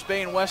 Cypress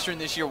Bay, and Western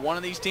this year, one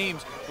of these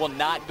teams will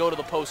not go to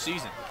the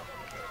postseason.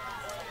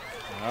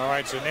 All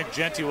right, so Nick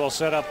Genti will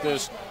set up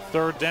this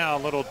 3rd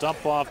down. Little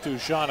dump off to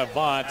Sean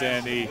Avant,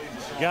 and he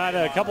got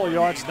a couple of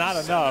yards, not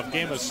enough.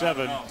 Game of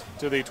 7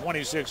 to the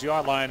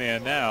 26-yard line,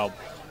 and now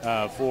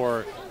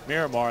for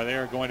Miramar,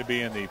 they're going to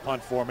be in the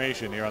punt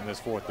formation here on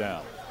this 4th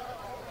down.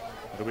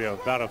 It'll be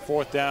about a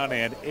 4th down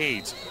and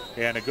 8,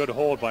 and a good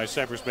hold by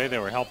Cypress Bay. They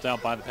were helped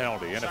out by the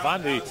penalty. And if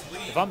I'm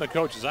the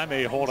coaches, I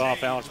may hold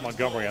off Alex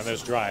Montgomery on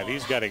this drive.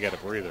 He's got to get a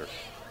breather.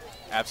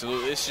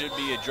 Absolutely. This should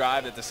be a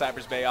drive that the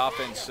Cypress Bay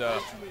offense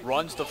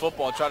runs the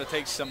football, try to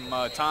take some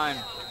time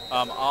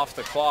off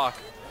the clock.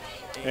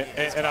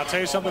 And I'll tell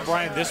you something,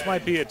 Brian, this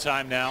might be a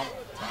time now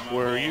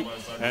where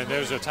and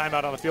there's a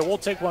timeout on the field. We'll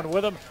take one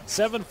with them.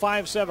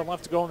 7:57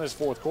 left to go in this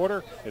 4th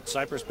quarter. It's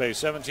Cypress Bay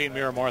 17,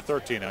 Miramar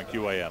 13 on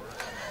QAM.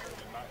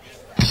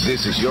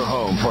 This is your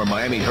home for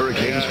Miami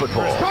Hurricanes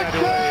football. Miami!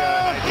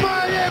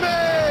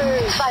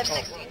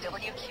 560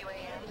 WQAM.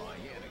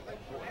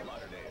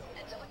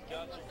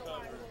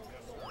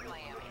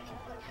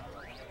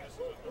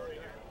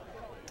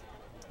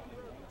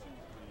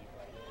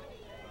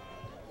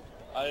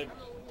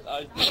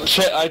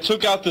 I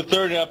took out the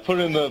 3rd and I put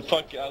in the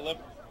I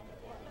left.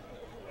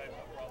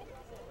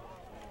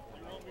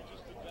 You want me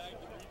just to bag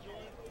the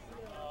rejoin?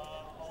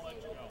 I'll let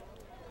you know.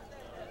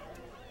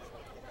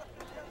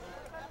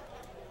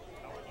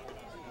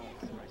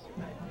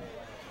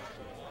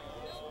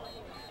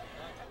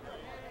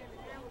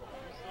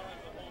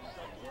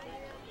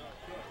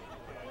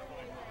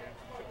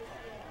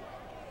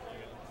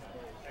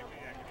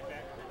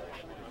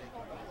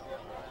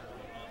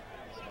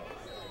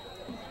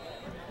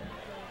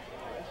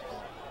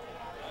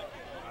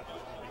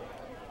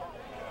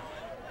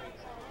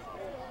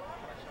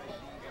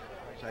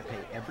 I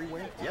pay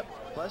everywhere? Yep.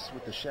 Plus,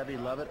 with the Chevy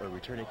Love It or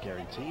Return It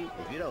guarantee,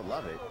 if you don't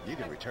love it, you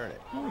can return it.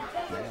 Man,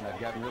 I've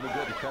gotten really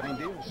good at cutting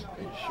deals.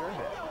 You sure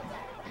have.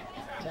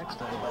 Text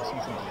on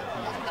license and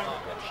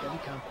Chevy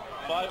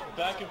Company.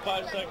 Back in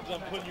 5 seconds.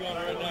 I'm putting you on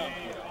right now.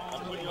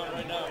 I'm putting you on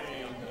right now.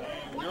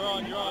 You're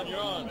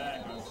on.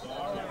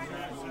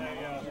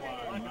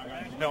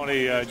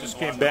 Penalty just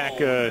came back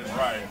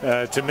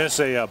to miss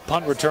a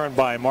punt return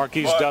by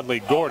Marquise Dudley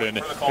Gordon.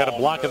 Got a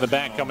block in the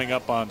back coming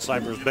up on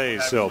Cypress Bay,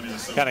 so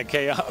kind of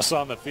chaos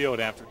on the field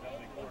after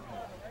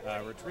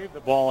retrieved the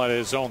ball at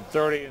his own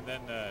 30 and then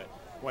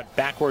went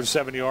backwards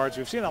 7 yards.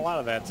 We've seen a lot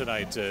of that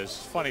tonight. It's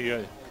funny.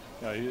 You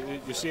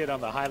see it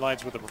on the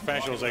highlights with the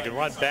professionals. They can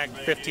run back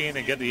 15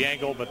 and get the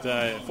angle, but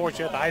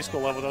unfortunately at the high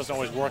school level it doesn't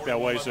always work that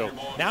way. So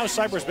now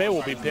Cypress Bay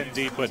will be pinned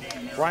deep, but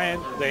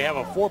Brian, they have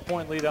a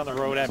 4-point lead on the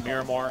road at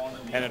Miramar,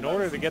 and in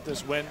order to get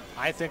this win,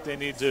 I think they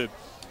need to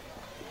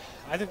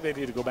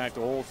go back to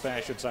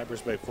old-fashioned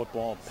Cypress Bay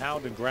football,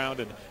 pound and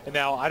ground. And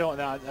now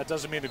that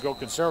doesn't mean to go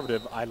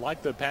conservative. I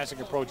like the passing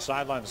approach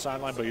sideline to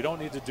sideline, but you don't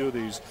need to do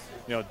these,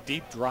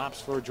 deep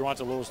drops for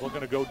Geronta Lewis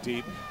looking to go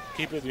deep.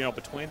 Keep it,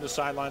 between the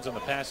sidelines on the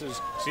passes.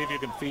 See if you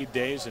can feed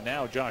Days. And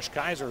now Josh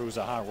Kaiser, who's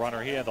a hot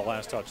runner, he had the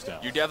last touchdown.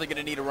 You're definitely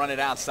going to need to run it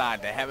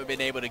outside. They haven't been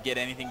able to get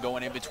anything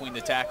going in between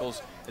the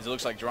tackles, as it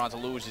looks like Geronta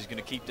Lewis is going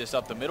to keep this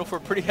up the middle for a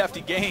pretty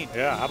hefty gain.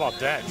 Yeah, how about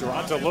that?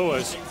 Geronta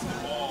Lewis.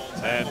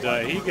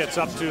 And he gets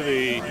up to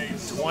the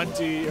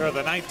 20 or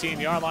the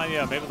 19-yard line.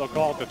 Yeah, maybe they'll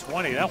call it the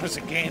 20. That was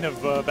a gain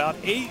of about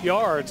 8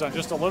 yards on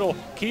just a little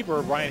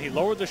keeper. Brian, he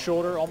lowered the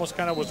shoulder, almost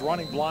kind of was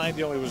running blind.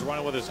 He was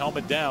running with his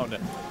helmet down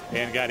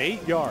and got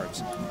 8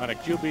 yards on a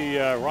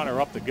QB runner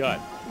up the gut,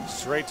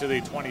 straight to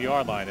the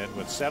 20-yard line. And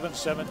with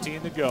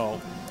 7:17 to go,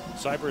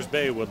 Cypress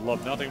Bay would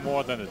love nothing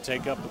more than to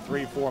take up the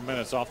 3-4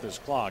 minutes off this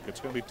clock. It's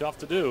going to be tough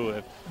to do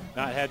if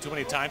not had too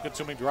many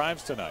time-consuming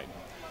drives tonight.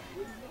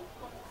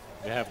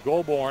 You have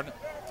Goulbourne,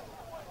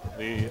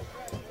 the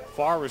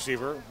far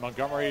receiver.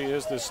 Montgomery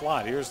is the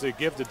slot. Here's the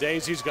give to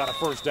Days. He's got a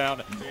first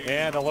down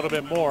and a little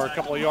bit more. A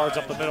couple of yards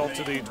up the middle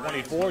to the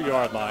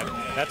 24-yard line.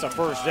 That's a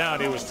first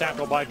down. He was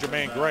tackled by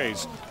Jermaine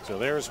Grace. So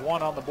there's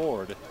one on the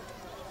board.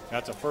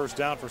 That's a first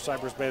down for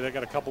Cypress Bay. They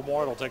got a couple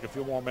more. It'll take a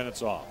few more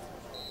minutes off.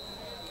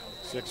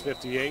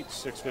 6:58,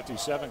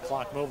 6:57.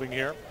 Clock moving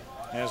here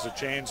as the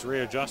chains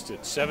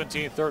readjusted.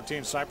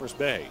 17-13 Cypress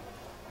Bay.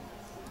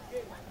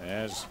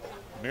 As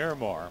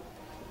Miramar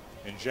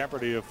in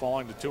jeopardy of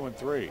falling to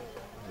 2-3,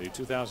 the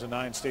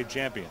 2009 state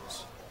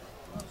champions.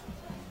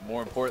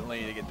 More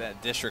importantly, to get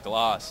that district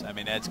loss. I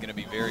mean, that's going to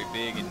be very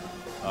big in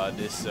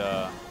this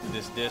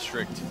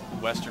district.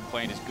 Western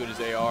playing as good as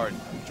they are.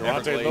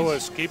 Durante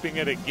Lewis keeping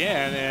it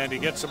again, and he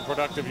gets some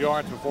productive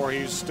yards before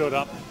he stood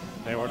up.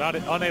 They were not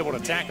unable to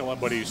tackle him,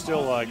 but he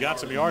still got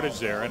some yardage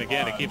there. And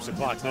again, it keeps the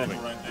clock moving.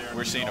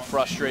 We're seeing a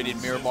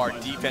frustrated Miramar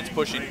defense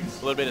pushing a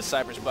little bit of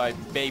Cypress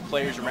Bay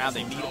players around.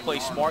 They need to play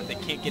smart. They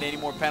can't get any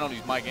more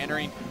penalties. Mike,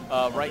 entering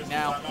right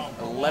now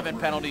 11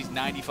 penalties,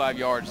 95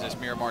 yards. This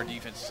Miramar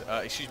defense,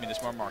 this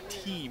Miramar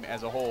team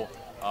as a whole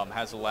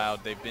has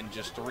allowed. They've been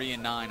just 3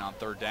 and 9 on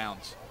third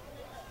downs.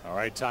 All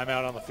right,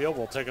 timeout on the field.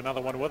 We'll take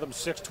another one with them.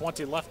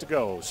 6:20 left to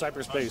go.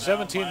 Cypress Bay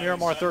 17,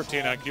 Miramar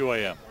 13 on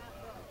QAM.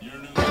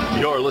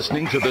 You're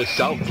listening to the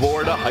South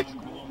Florida High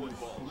School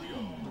Football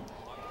Show.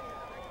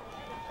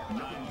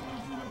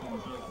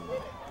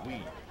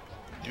 We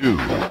do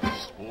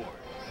sports.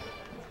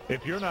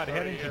 If you're not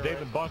heading to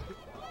Dave & Buster's,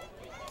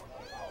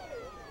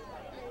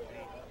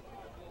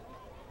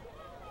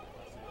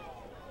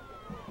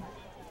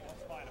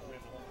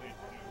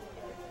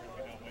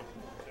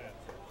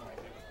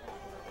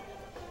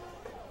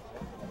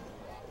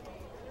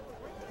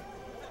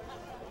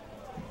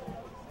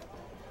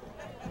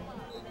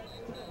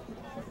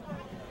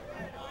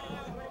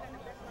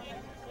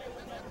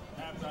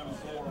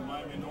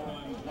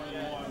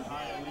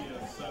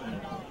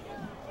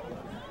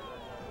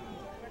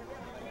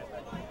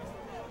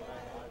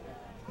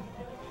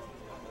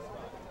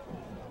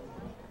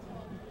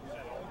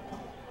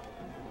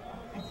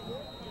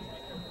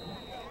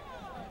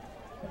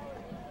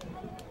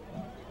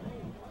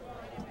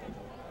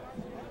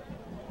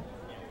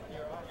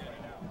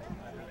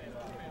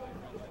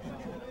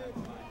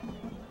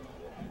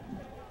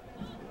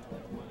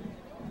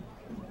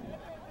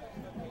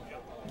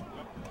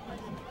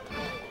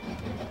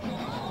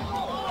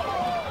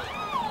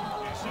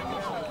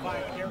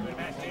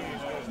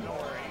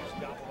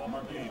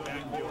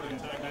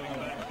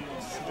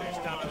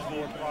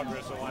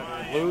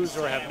 Lose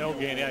or have no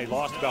gain. Yeah, he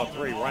lost about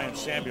 3. Ryan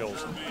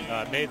Samuels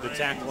made the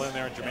tackle in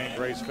there, and Jermaine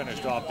Grace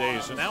finished off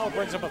Days. So now it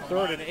brings up a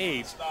 3rd and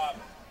 8.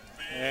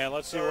 And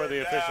let's see where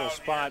the official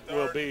spot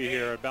will be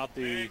here. About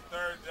the,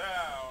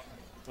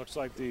 looks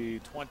like the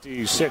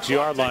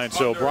 26-yard line.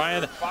 So,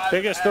 Brian,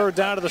 biggest third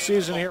down of the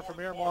season here for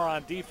Miramar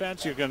on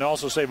defense. You can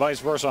also say vice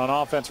versa on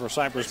offense for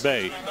Cypress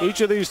Bay.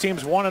 Each of these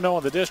teams 1-0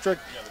 in the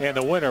district, and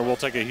the winner will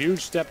take a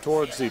huge step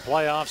towards the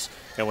playoffs.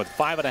 And with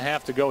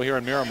 5.5 to go here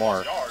in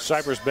Miramar,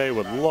 Cypress Bay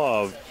would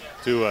love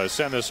to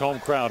send this home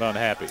crowd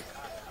unhappy.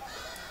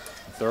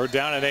 3rd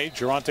down and 8.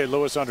 Durante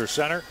Lewis under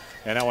center.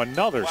 And now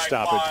another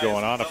stoppage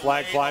going on. A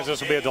flag flies.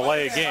 This will be a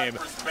delay of game.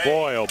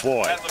 Boy, oh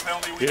boy.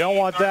 You don't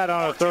want that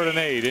on a 3rd and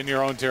 8 in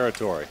your own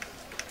territory.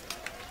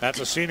 That's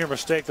a senior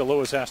mistake that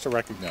Lewis has to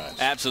recognize.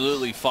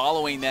 Absolutely.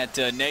 Following that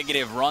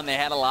negative run, they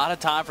had a lot of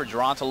time for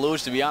Durante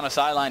Lewis to be on a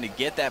sideline to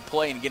get that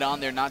play and get on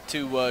there. Not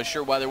too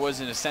sure why there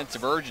wasn't a sense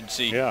of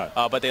urgency. Yeah.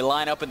 But they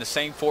line up in the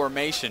same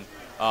formation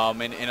in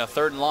a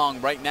 3rd and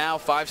long. Right now,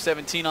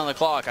 5:17 on the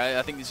clock.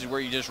 I think this is where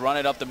you just run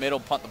it up the middle,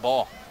 punt the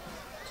ball.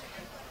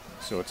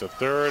 So it's a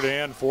 3rd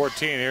and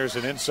 14. Here's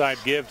an inside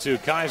give to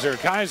Kaiser.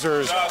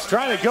 Kaiser's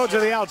trying to go to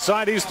the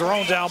outside. He's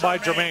thrown down by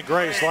Jermaine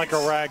Grace like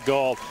a rag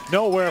doll.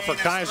 Nowhere for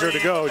Kaiser to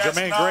go.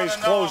 Jermaine Grace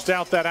closed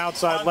out that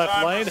outside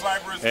left lane.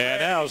 And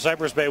now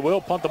Cypress Bay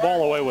will punt the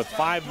ball away with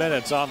 5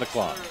 minutes on the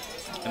clock.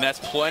 And that's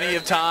plenty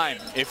of time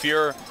if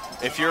you're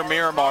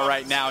Miramar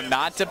right now,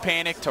 not to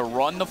panic, to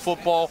run the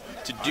football,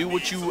 to do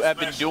what you have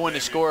been doing to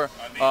score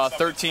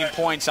 13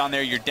 points on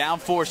there. You're down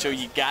 4, so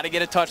you got to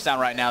get a touchdown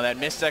right now. That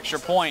missed extra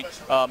point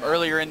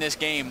earlier in this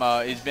game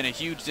has been a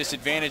huge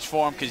disadvantage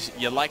for them because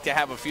you like to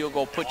have a field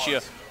goal put you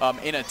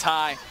in a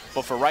tie.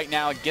 But for right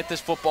now, get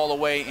this football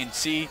away and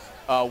see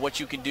what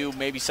you can do.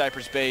 Maybe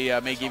Cypress Bay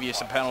may give you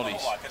some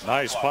penalties.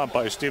 Nice pump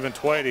by Stephen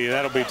Twady.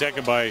 That'll be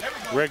taken by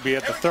Rigby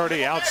at the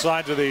 30,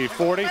 outside to the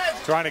 40,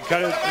 trying to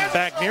cut it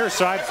back near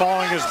side,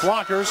 following his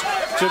blockers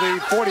to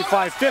the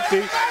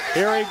 45-50.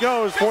 Here he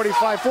goes,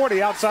 45-40,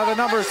 outside the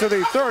numbers to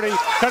the 30,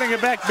 cutting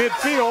it back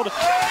midfield.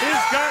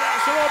 He's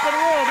got some open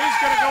room. He's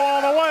going to go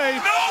all the way.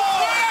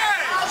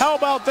 How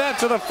about that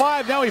to the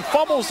 5? Now he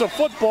fumbles the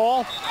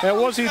football, and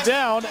was he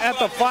down at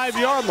the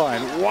 5-yard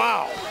line?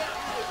 Wow.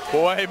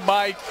 Boy,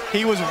 Mike,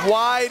 he was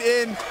wide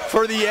in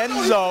for the end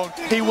zone.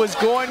 He was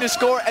going to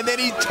score, and then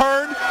he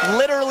turned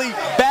literally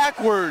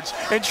backwards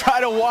and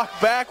tried to walk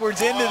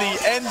backwards into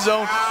the end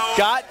zone.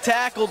 Got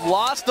tackled,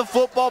 lost the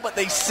football, but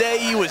they say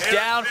he was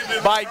down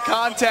by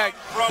contact.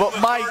 But,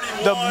 Mike,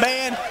 the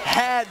man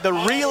had the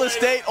real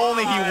estate,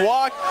 only he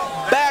walked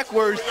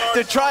backwards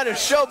to try to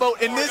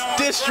showboat in this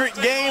district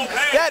game.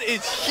 That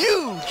is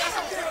huge.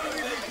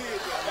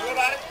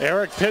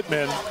 Eric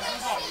Pittman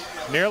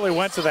nearly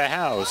went to the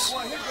house.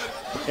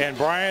 And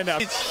Brian,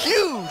 it's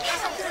huge.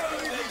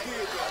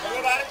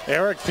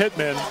 Eric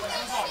Pittman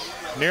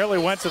nearly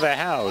went to the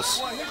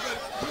house.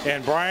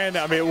 And Brian,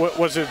 I mean,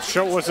 was it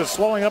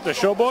slowing up the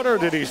showboat, or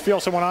did he feel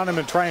someone on him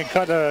and try and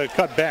cut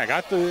back?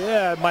 I thought,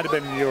 yeah, it might have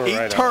been you were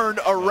right. He turned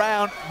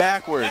around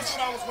backwards.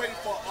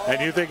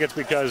 And you think it's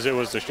because it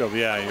was the show?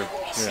 Yeah.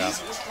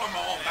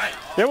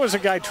 There was a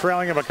guy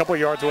trailing him a couple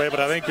yards away, but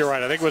I think you're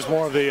right. I think it was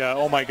more of the,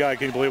 oh my God,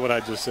 can you believe what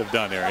I just have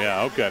done here?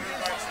 Yeah, okay.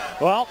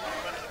 Well,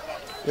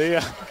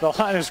 the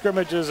line of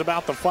scrimmage is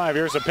about the 5.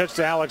 Here's a pitch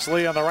to Alex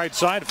Lee on the right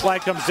side.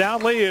 Flag comes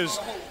down. Lee is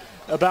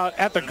about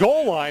at the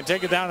goal line.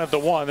 Take it down at the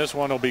 1. This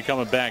one will be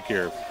coming back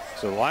here.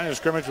 So the line of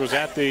scrimmage was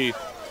at the,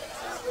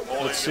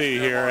 let's see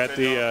here, at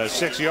the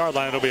 6-yard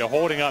line. It'll be a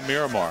holding on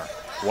Miramar.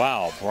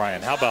 Wow,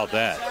 Brian, how about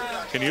that?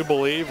 Can you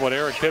believe what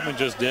Eric Pittman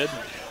just did?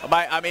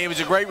 I mean, it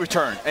was a great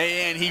return,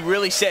 and he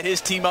really set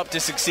his team up to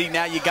succeed.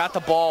 Now you got the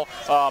ball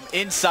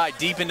inside,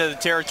 deep into the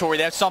territory.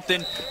 That's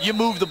something you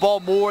move the ball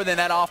more than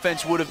that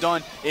offense would have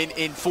done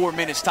in 4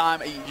 minutes'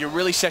 time. You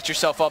really set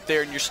yourself up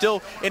there, and you're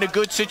still in a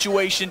good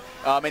situation.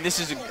 And this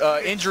is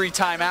an injury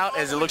timeout,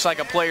 as it looks like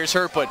a player's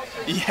hurt. But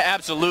yeah,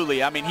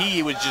 absolutely. I mean,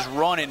 he was just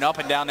running up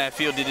and down that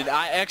field. Did an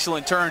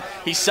excellent turn.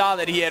 He saw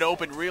that he had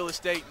open real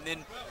estate, and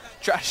then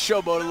tried to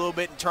showboat a little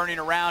bit and turning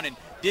around, and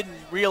didn't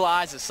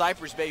realize the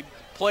Cypress Bay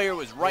player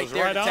was right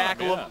there to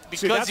tackle him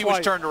because he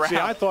was turned around. See,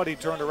 I thought he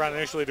turned around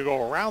initially to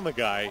go around the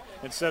guy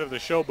instead of the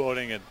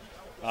showboating, and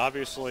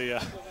obviously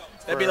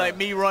that'd be like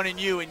me running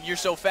you, and you're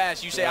so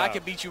fast. You say, I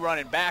can beat you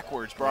running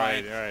backwards,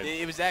 Brian. Right.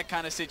 It was that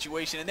kind of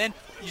situation. And then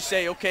you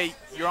say, okay,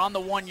 you're on the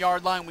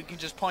 1-yard line. We can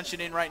just punch it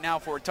in right now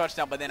for a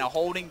touchdown. But then a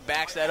holding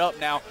backs that up.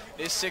 Now,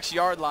 this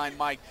 6-yard line,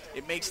 Mike,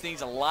 it makes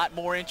things a lot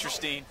more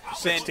interesting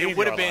than it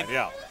would have been.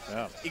 Yeah.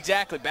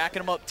 Exactly.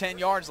 Backing them up 10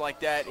 yards like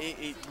that,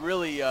 it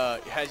really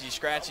has you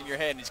scratching your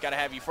head, and it's got to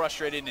have you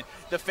frustrated. And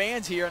the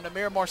fans here on the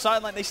Miramar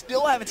sideline, they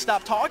still haven't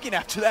stopped talking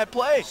after that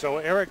play. So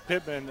Eric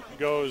Pittman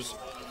goes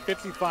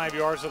 55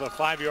 yards to the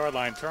 5-yard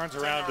line, turns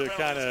around to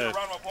kind of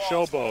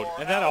showboat,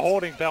 and then a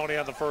holding penalty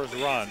on the first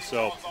run.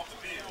 So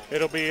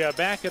it'll be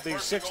back at the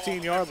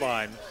 16-yard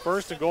line.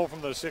 First and goal from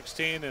the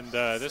 16, and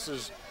this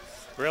is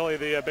really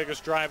the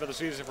biggest drive of the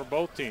season for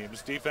both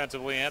teams,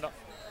 defensively and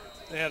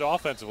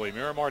offensively.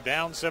 Miramar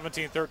down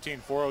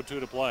 17-13, 4:02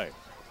 to play.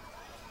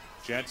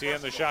 Genty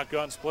in the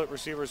shotgun, split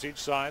receivers each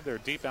side. They're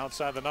deep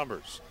outside the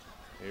numbers.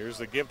 Here's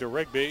the give to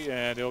Rigby,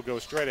 and he'll go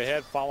straight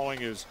ahead following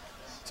his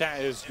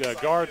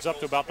guards up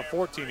to about the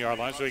 14-yard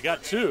line. So he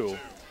got 2.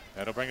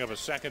 That'll bring up a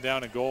second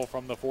down and goal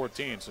from the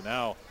 14. So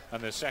now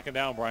on this second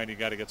down, Brian, you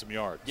got to get some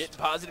yards. Getting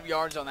positive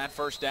yards on that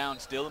first down,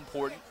 still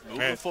important.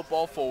 Moving the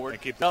football forward.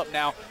 And keep up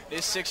now.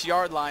 This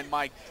 6-yard line,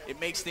 Mike, it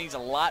makes things a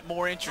lot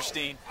more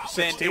interesting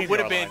than it would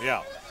have been.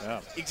 Yeah.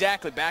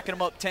 Exactly. Backing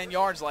them up 10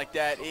 yards like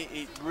that,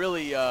 it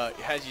really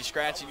has you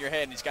scratching your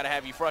head, and it's got to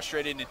have you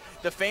frustrated. And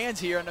the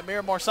fans here on the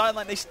Miramar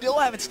sideline, they still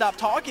haven't stopped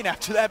talking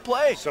after that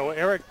play. So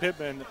Eric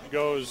Pittman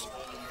goes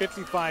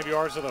 55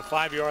 yards to the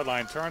 5-yard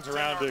line, turns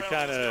around to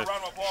kind of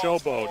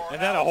showboat, and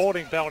then a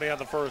holding penalty on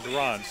the first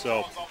run.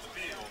 So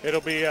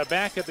it'll be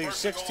back at the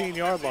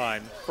 16-yard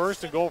line.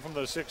 First and goal from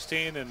the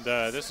 16, and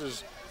this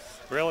is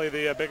really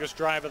the biggest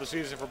drive of the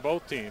season for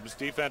both teams,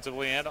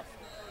 defensively and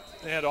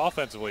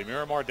offensively.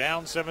 Miramar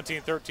down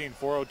 17-13,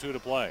 4:02 to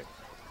play.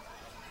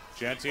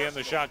 Genty in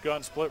the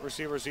shotgun, split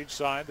receivers each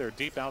side. They're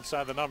deep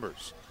outside the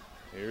numbers.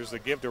 Here's the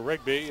give to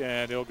Rigby,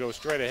 and he'll go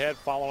straight ahead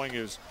following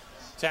his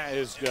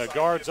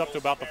guards up to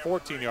about the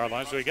 14-yard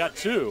line. So he got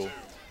 2.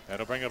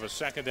 That'll bring up a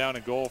second down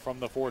and goal from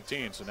the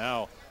 14. So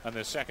now on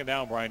this second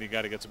down, Brian, you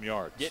got to get some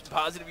yards. Getting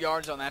positive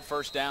yards on that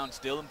first down,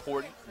 still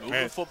important.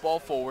 Moving the football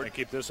forward. And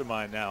keep this in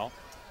mind now.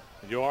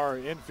 You are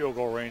in field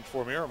goal range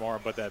for Miramar,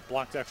 but that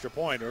blocked extra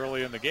point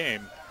early in the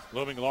game,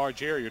 looming large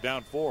here, you're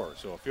down 4.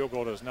 So a field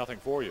goal does nothing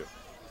for you.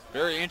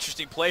 Very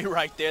interesting play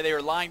right there. They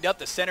were lined up.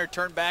 The center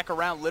turned back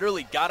around,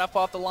 literally got up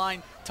off the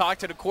line,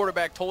 talked to the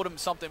quarterback, told him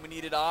something we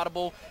needed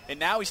audible, and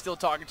now he's still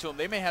talking to him.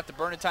 They may have to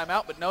burn a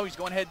timeout, but no, he's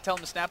going ahead and telling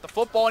him to snap the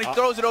football, and he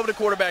throws it over the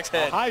quarterback's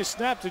head. A high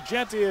snap to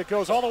Genty. It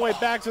goes all the way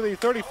back to the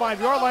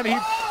 35-yard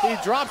line.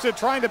 He drops it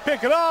trying to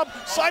pick it up.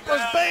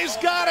 Cypress Bay's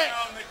got it.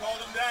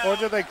 Or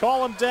did they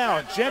call him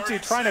down? Genty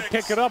trying to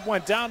pick it up,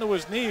 went down to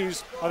his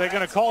knees. Are they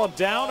going to call him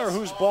down, or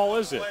whose ball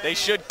is it? They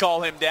should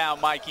call him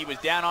down, Mike. He was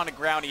down on the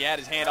ground. He had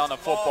his hand on the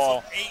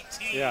football.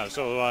 Yeah,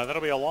 so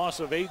that'll be a loss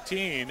of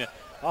 18.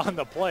 on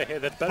the play. Hey,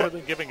 that's better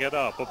than giving it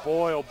up. But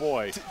boy, oh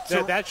boy,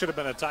 that should have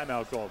been a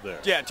timeout called there.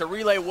 Yeah, to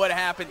relay what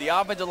happened, the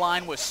offensive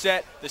line was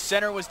set. The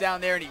center was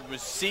down there, and he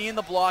was seeing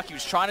the block. He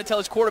was trying to tell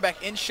his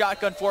quarterback in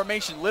shotgun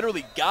formation,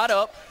 literally got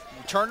up,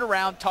 turned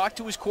around, talked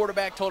to his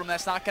quarterback, told him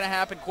that's not going to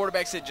happen.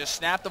 Quarterback said, just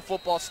snap the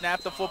football,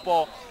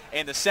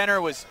 and the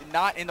center was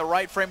not in the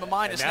right frame of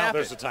mind to snap it. Now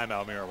there's a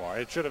timeout, Miramar.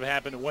 It should have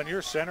happened when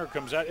your center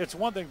comes out. It's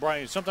one thing,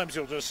 Brian, sometimes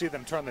you'll just see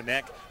them turn the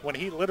neck. When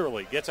he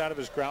literally gets out of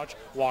his crouch,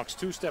 walks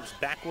 2 steps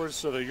backwards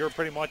so that you're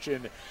pretty much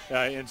in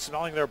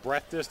smelling their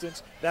breath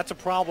distance, that's a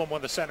problem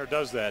when the center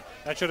does that.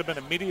 That should have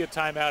been immediate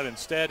timeout.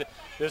 Instead,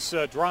 this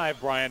drive,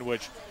 Brian,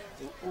 which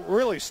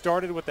really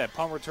started with that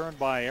punt return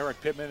by Eric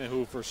Pittman,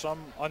 who for some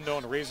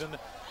unknown reason,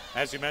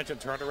 as you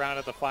mentioned, turned around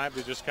at the 5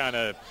 to just kind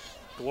of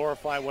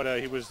glorify what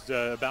he was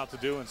about to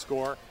do and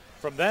score.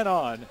 From then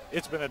on,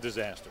 it's been a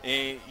disaster.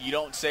 And you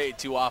don't say it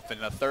too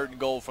often. A 3rd and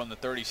goal from the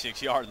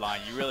 36-yard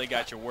line. You really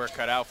got your work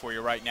cut out for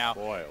you right now.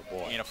 Boy, oh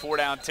boy. In a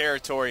 4-down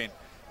territory. And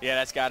yeah,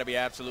 that's got to be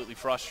absolutely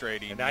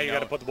frustrating. And now you got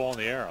to put the ball in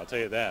the air, I'll tell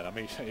you that. I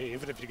mean,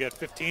 even if you get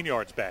 15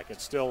 yards back,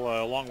 it's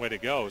still a long way to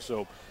go.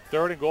 So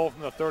 3rd and goal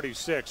from the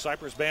 36.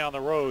 Cypress Bay on the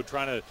road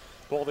trying to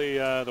pull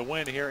the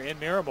win here in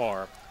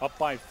Miramar, up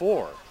by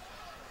 4.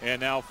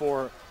 And now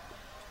for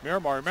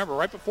Miramar, remember,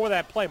 right before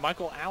that play,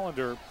 Michael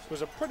Allender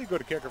was a pretty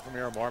good kicker for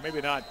Miramar. Maybe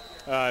not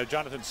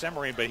Jonathan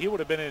Semerine, but he would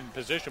have been in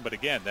position. But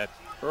again, that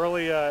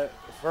early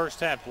first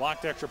half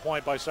blocked extra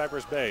point by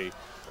Cypress Bay.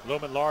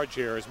 Looming large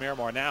here as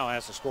Miramar now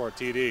has to score a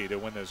TD to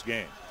win this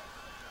game.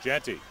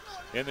 Genty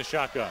in the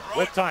shotgun.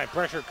 With time,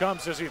 pressure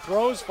comes as he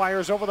throws,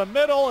 fires over the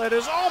middle. It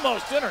is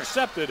almost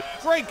intercepted.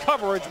 Great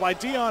coverage by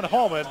Dion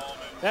Hallman.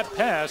 That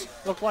pass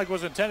looked like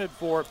was intended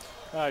for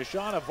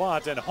Sean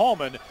Avant, and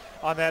Hallman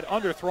on that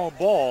underthrown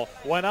ball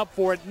went up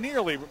for it,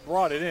 nearly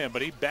brought it in,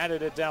 but he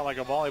batted it down like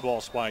a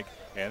volleyball spike,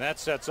 and that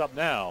sets up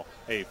now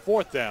a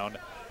 4th down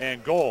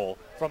and goal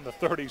from the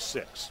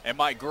 36. And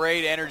my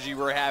great energy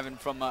we're having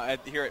from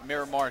here at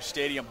Miramar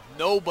Stadium.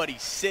 Nobody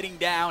sitting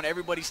down,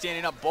 everybody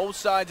standing up, both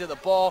sides of the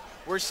ball.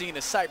 We're seeing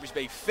the Cypress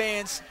Bay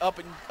fans up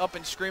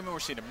and screaming. We're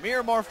seeing the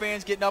Miramar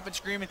fans getting up and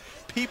screaming.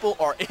 People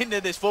are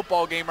into this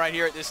football game right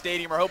here at this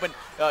stadium. We're hoping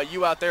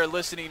you out there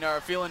listening are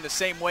feeling the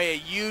same way. A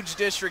huge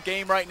district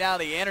game right now.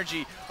 The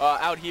energy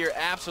out here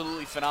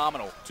absolutely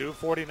phenomenal.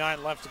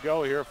 2:49 left to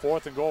go here.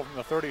 4th and goal from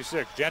the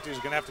 36. Genty's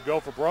going to have to go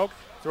for broke.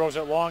 Throws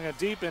it long and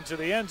deep into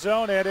the end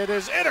zone, and it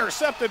is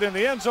intercepted in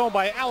the end zone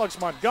by Alex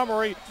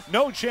Montgomery.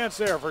 No chance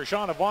there for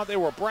Sean Avant. They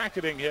were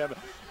bracketing him,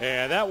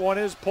 and that one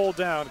is pulled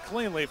down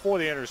cleanly for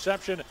the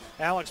interception.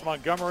 Alex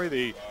Montgomery,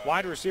 the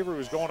wide receiver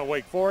who's going to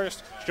Wake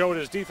Forest, showed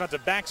his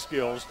defensive back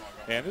skills,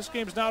 and this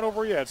game's not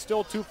over yet.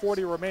 Still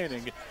 2:40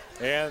 remaining,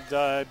 and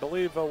I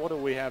believe, what do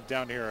we have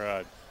down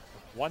here?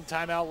 1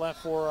 timeout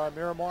left for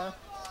Miramar?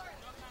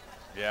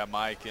 Yeah,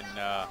 Mike,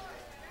 and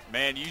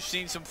man, you've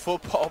seen some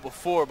football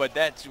before, but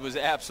that was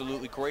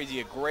absolutely crazy.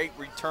 A great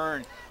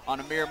return on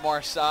the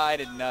Miramar side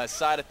and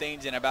side of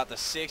things, and about the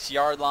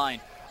 6-yard line,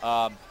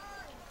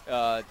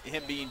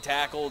 him being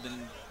tackled, and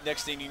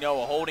next thing you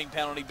know, a holding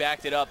penalty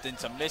backed it up. Then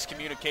some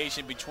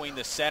miscommunication between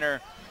the center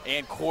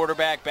and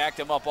quarterback backed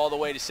him up all the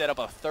way to set up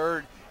a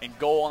 3rd and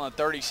goal on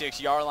the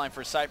 36-yard line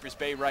for Cypress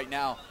Bay right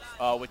now.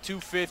 With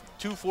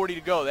 2:40 to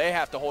go, they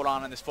have to hold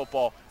on this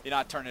football and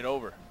not turn it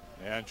over.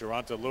 And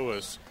Geronta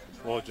Lewis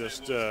will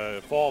just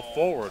fall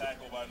forward.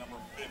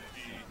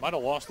 Might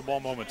have lost the ball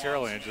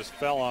momentarily and just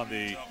fell on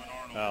the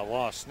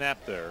lost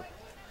snap there.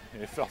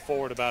 It fell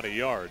forward about 1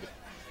 yard.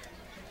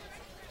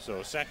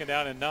 So 2nd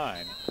down and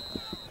 9.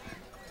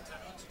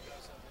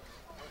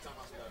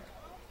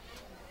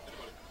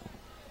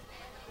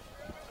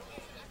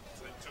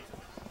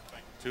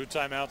 Two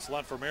timeouts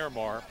left for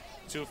Miramar.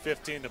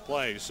 2:15 to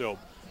play. So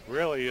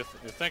really, you're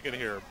thinking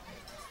here,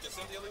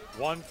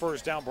 1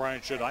 first down,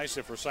 Brian, should ice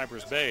it for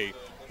Cypress Bay.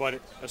 But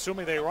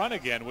assuming they run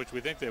again, which we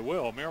think they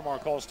will, Miramar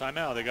calls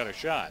timeout, they got a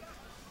shot.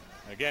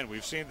 Again,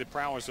 we've seen the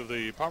prowess of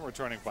the punt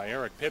returning by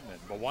Eric Pittman,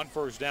 but 1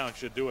 first down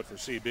should do it for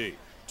CB.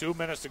 2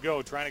 minutes to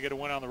go, trying to get a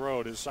win on the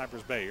road is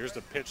Cypress Bay. Here's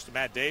the pitch to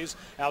Matt Days,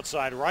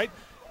 outside right.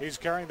 He's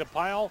carrying the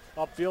pile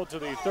upfield to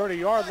the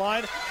 30-yard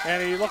line,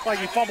 and he looked like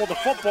he fumbled the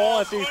football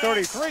at the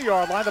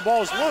 33-yard line. The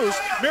ball is loose.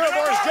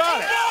 Miramar's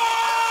got it.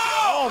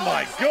 Oh,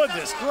 my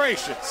goodness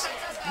gracious.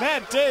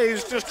 Matt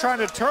Days just trying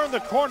to turn the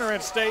corner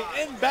and stay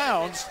in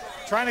bounds,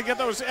 trying to get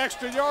those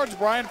extra yards.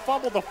 Brian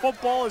fumbled the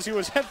football as he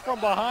was hit from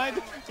behind.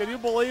 Can you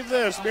believe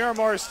this?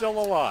 Miramar is still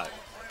alive.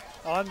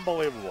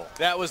 Unbelievable.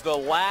 That was the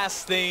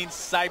last thing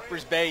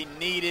Cypress Bay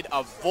needed.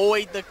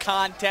 Avoid the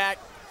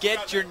contact,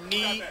 get your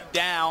knee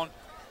down,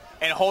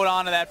 and hold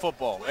on to that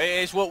football.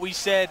 It's what we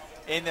said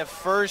in the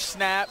first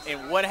snap,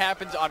 and what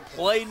happens on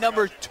play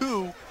number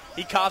 2.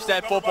 He coughs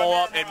that football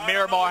up, and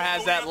Miramar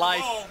has that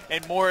life.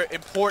 And more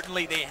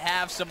importantly, they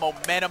have some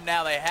momentum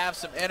now. They have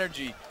some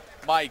energy.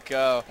 Mike,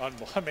 I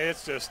mean,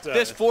 it's just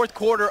this 4th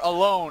quarter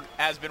alone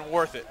has been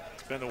worth it.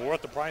 It's been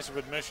worth the price of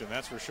admission,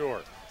 that's for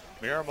sure.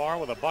 Miramar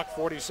with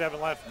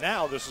 $1:47 left.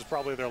 Now this is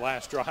probably their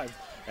last drive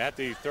at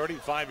the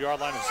 35-yard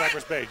line of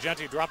Cypress Bay.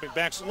 Genty dropping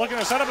back, looking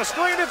to set up a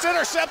screen. It's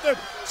intercepted.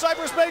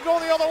 Cypress Bay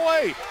going the other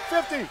way.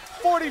 50,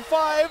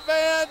 45,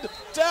 and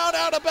down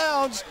out of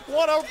bounds.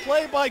 What a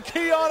play by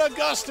Keon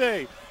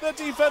Auguste. The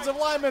defensive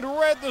lineman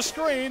read the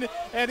screen,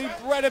 and he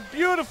read it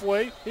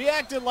beautifully. He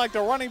acted like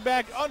the running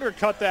back,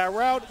 undercut that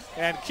route,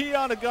 and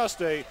Keon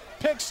Auguste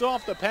picks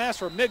off the pass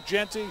from Nick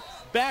Genty.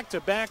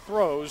 Back-to-back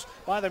throws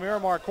by the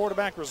Miramar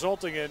quarterback,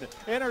 resulting in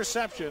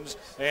interceptions,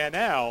 and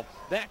now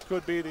that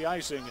could be the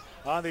icing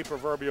on the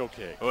proverbial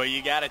cake. Well,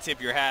 you got to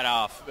tip your hat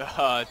off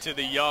to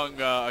the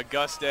young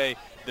Auguste,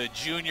 the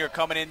junior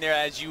coming in there,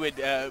 as you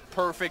had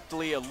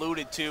perfectly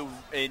alluded to,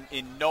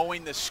 in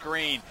knowing the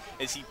screen,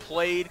 as he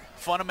played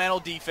fundamental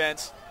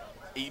defense.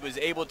 He was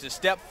able to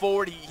step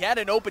forward. He had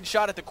an open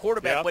shot at the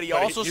quarterback, but he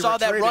also saw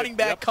that running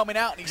back coming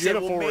out, and he said,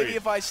 well, maybe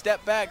if I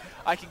step back,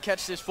 I can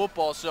catch this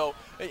football. So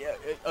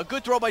a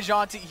good throw by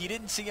Genty. He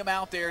didn't see him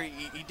out there.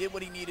 He did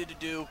what he needed to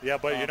do. Yeah,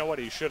 but you know what?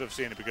 He should have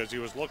seen it, because he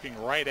was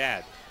looking right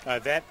at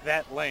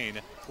that lane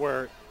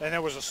where, and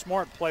it was a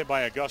smart play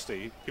by Auguste.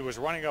 He was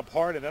running up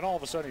hard, and then all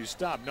of a sudden he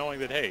stopped, knowing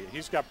that, hey,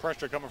 he's got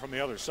pressure coming from the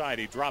other side.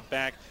 He dropped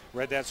back,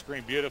 read that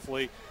screen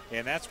beautifully,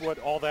 and that's what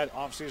all that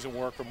offseason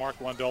work for Mark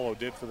Guandolo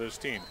did for this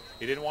team.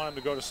 He didn't want him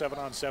to go to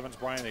 7-on-7s,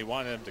 Brian. He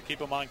wanted him to keep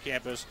him on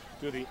campus,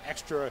 do the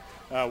extra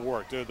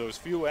work, do those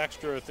few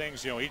extra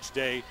things, each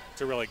day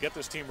to really get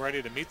this team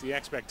ready to meet the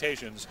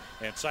expectations.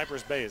 And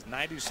Cypress Bay is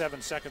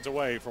 97 seconds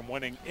away from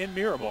winning in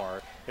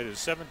Miramar. It is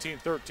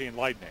 17-13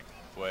 Lightning.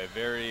 Boy,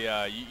 very,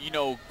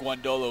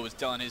 Guandolo was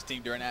telling his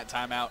team during that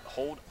timeout,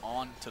 hold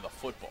on to the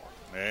football.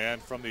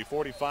 And from the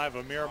 45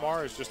 of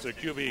Miramar is just a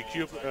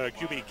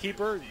QB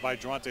keeper by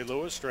Durante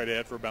Lewis, straight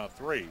ahead for about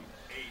 3.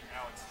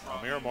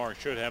 Miramar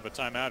should have a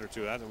timeout or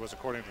two. That was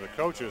according to the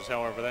coaches.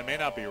 However, that may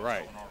not be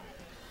right.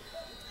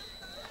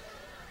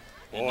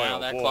 And now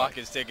that clock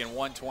is ticking,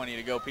 1:20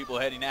 to go. People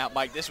heading out.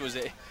 Mike, this was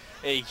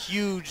a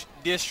huge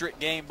district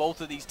game.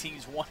 Both of these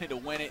teams wanted to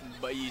win it,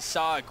 but you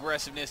saw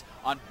aggressiveness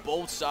on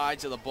both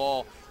sides of the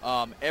ball.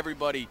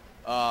 Everybody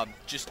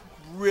just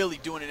really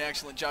doing an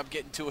excellent job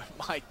getting to it,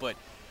 Mike. But,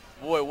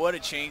 boy, what a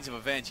change of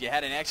events. You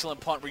had an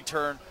excellent punt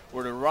return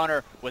where the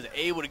runner was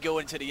able to go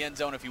into the end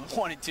zone if he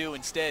wanted to.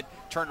 Instead,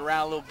 turned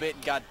around a little bit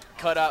and got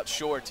cut out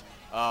short.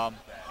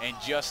 And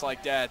just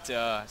like that,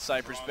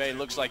 Cypress Bay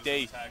looks like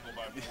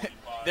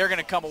they're going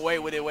to come away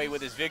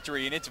with this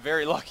victory. And it's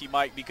very lucky,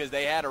 Mike, because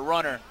they had a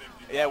runner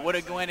that would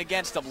have gone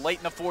against them late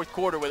in the fourth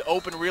quarter with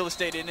open real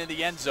estate into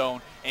the end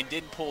zone and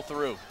didn't pull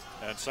through.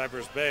 And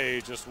Cypress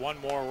Bay, just one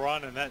more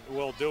run, and that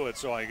will do it.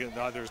 So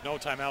there's no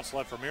timeouts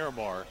left for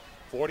Miramar.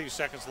 40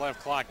 seconds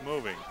left, clock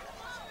moving.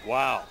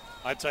 Wow,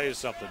 I tell you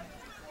something.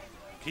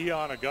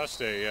 Keon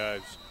Auguste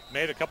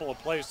made a couple of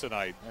plays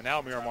tonight, and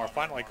now Miramar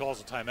finally calls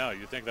a timeout.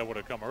 You'd think that would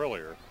have come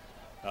earlier.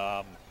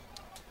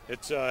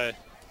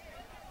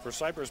 For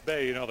Cypress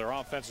Bay, their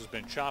offense has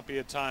been choppy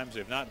at times.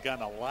 They've not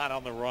gotten a lot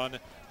on the run.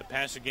 The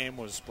passing game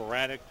was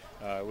sporadic.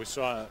 We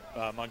saw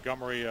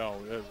Montgomery,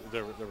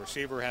 the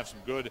receiver, have some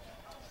good,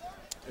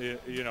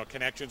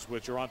 connections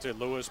with Durante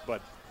Lewis,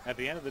 but at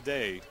the end of the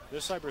day,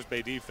 this Cypress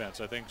Bay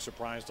defense, I think,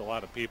 surprised a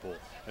lot of people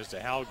as to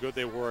how good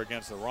they were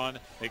against the run.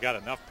 They got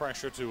enough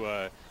pressure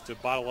to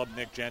bottle up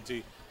Nick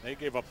Genty. They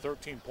gave up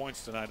 13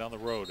 points tonight on the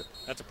road.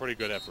 That's a pretty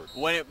good effort.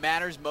 When it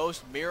matters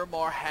most,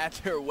 Miramar had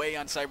their way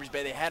on Cypress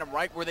Bay. They had them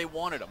right where they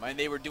wanted them. And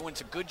they were doing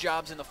some good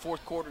jobs in the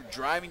fourth quarter,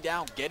 driving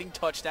down, getting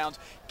touchdowns,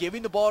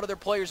 giving the ball to their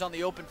players on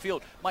the open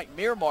field. Mike,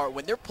 Miramar,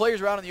 when their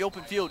players are out on the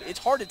open field, it's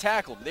hard to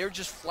tackle them. They're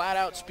just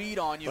flat-out speed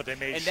on you. But they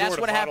made and sure that's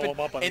to what bottle happened. them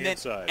up on the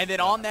inside. And then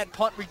on that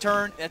punt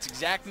return, that's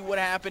exactly what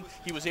happened.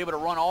 He was able to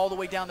run all the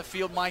way down the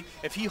field, Mike.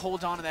 If he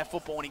holds on to that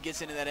football when he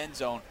gets into that end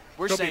zone,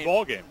 we're saying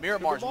ball game.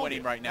 Miramar's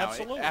winning right now.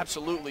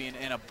 Absolutely.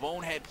 And a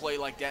bonehead play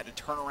like that to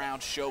turn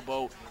around,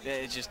 showboat,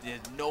 it's just there's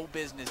no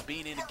business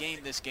being in the game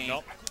this game.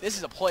 Nope. This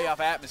is a playoff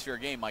atmosphere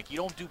game, Mike. You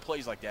don't do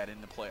plays like that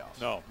in the playoffs.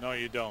 No,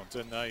 you don't.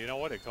 And you know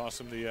what? It cost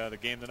him the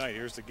game tonight.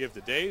 Here's the give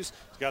to Days.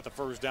 He's got the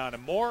first down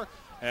and more,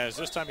 as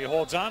this time he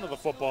holds on to the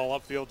football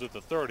upfield to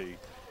the 30.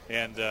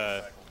 And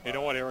you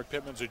know what? Eric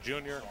Pittman's a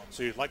junior,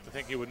 so you'd like to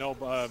think he would know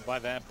by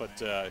that,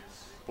 but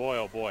boy,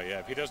 oh boy, yeah.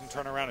 If he doesn't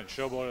turn around and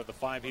showboat at the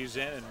 5 he's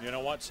in, and you know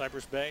what?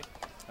 Cypress Bay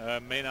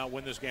may not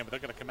win this game, but they're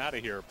going to come out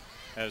of here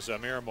as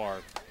Miramar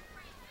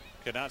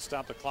cannot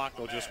stop the clock.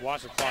 They'll just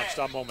watch the clock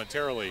stop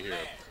momentarily here.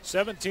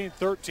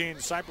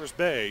 17-13, Cypress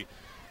Bay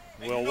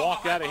will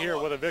walk out of here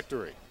with a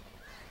victory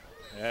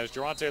as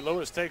Durante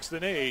Lewis takes the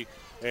knee,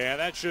 and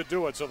that should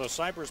do it. So the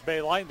Cypress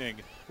Bay Lightning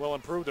will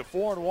improve to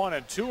 4-1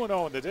 and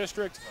 2-0 in the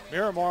district.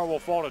 Miramar will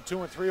fall to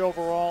 2-3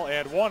 overall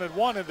and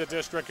 1-1 in the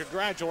district.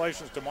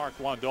 Congratulations to Mark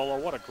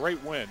Guandolo. What a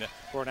great win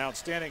for an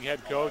outstanding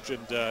head coach.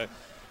 And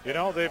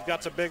they've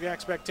got some big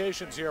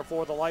expectations here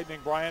for the Lightning,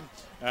 Brian.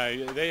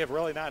 They have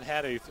really not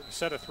had a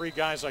set of 3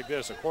 guys like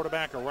this, a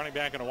quarterback, a running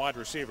back, and a wide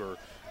receiver,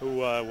 who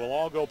will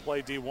all go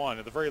play D1.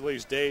 At the very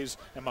least, Days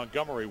and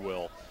Montgomery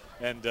will.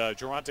 And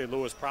Durante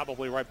Lewis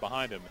probably right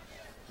behind him.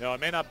 You know, it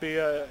may not be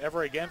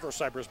ever again for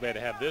Cypress Bay to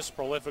have this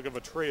prolific of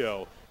a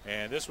trio,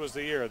 and this was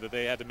the year that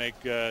they had to make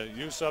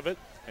use of it.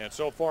 And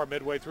so far,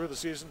 midway through the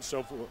season,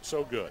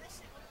 so good.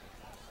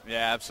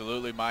 Yeah,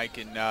 absolutely, Mike.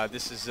 And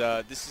this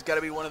has got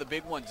to be one of the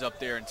big ones up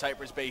there in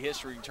Cypress Bay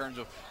history in terms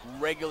of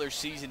regular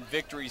season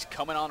victories,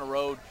 coming on the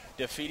road,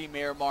 defeating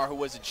Miramar, who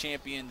was the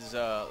champions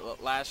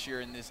last year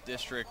in this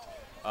district.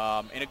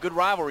 In a good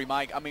rivalry,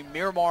 Mike. I mean,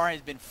 Miramar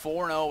has been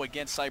 4-0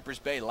 against Cypress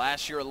Bay.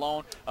 Last year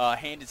alone,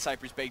 handed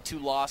Cypress Bay 2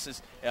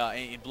 losses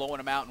and blowing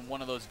them out in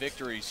one of those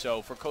victories.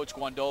 So for Coach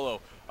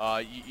Guandolo,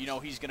 you know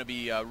he's going to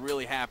be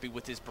really happy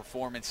with his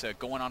performance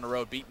going on the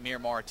road, beating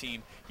Miramar, a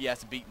team he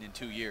hasn't beaten in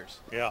 2 years.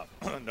 Yeah,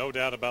 no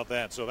doubt about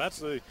that. So that's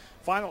the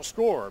final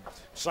score.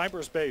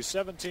 Cypress Bay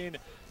 17,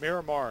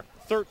 Miramar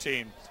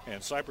 13,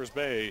 and Cypress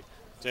Bay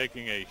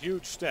taking a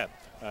huge step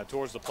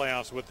towards the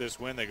playoffs with this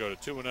win. They go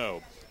to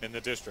 2-0 in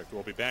the district.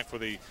 We'll be back for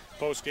the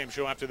post-game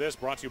show after this,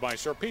 brought to you by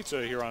Sir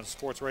Pizza here on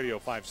Sports Radio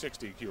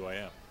 560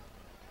 QAM.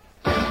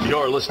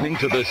 You're listening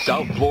to the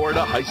South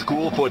Florida High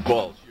School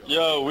Football Show.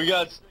 Yo, we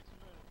got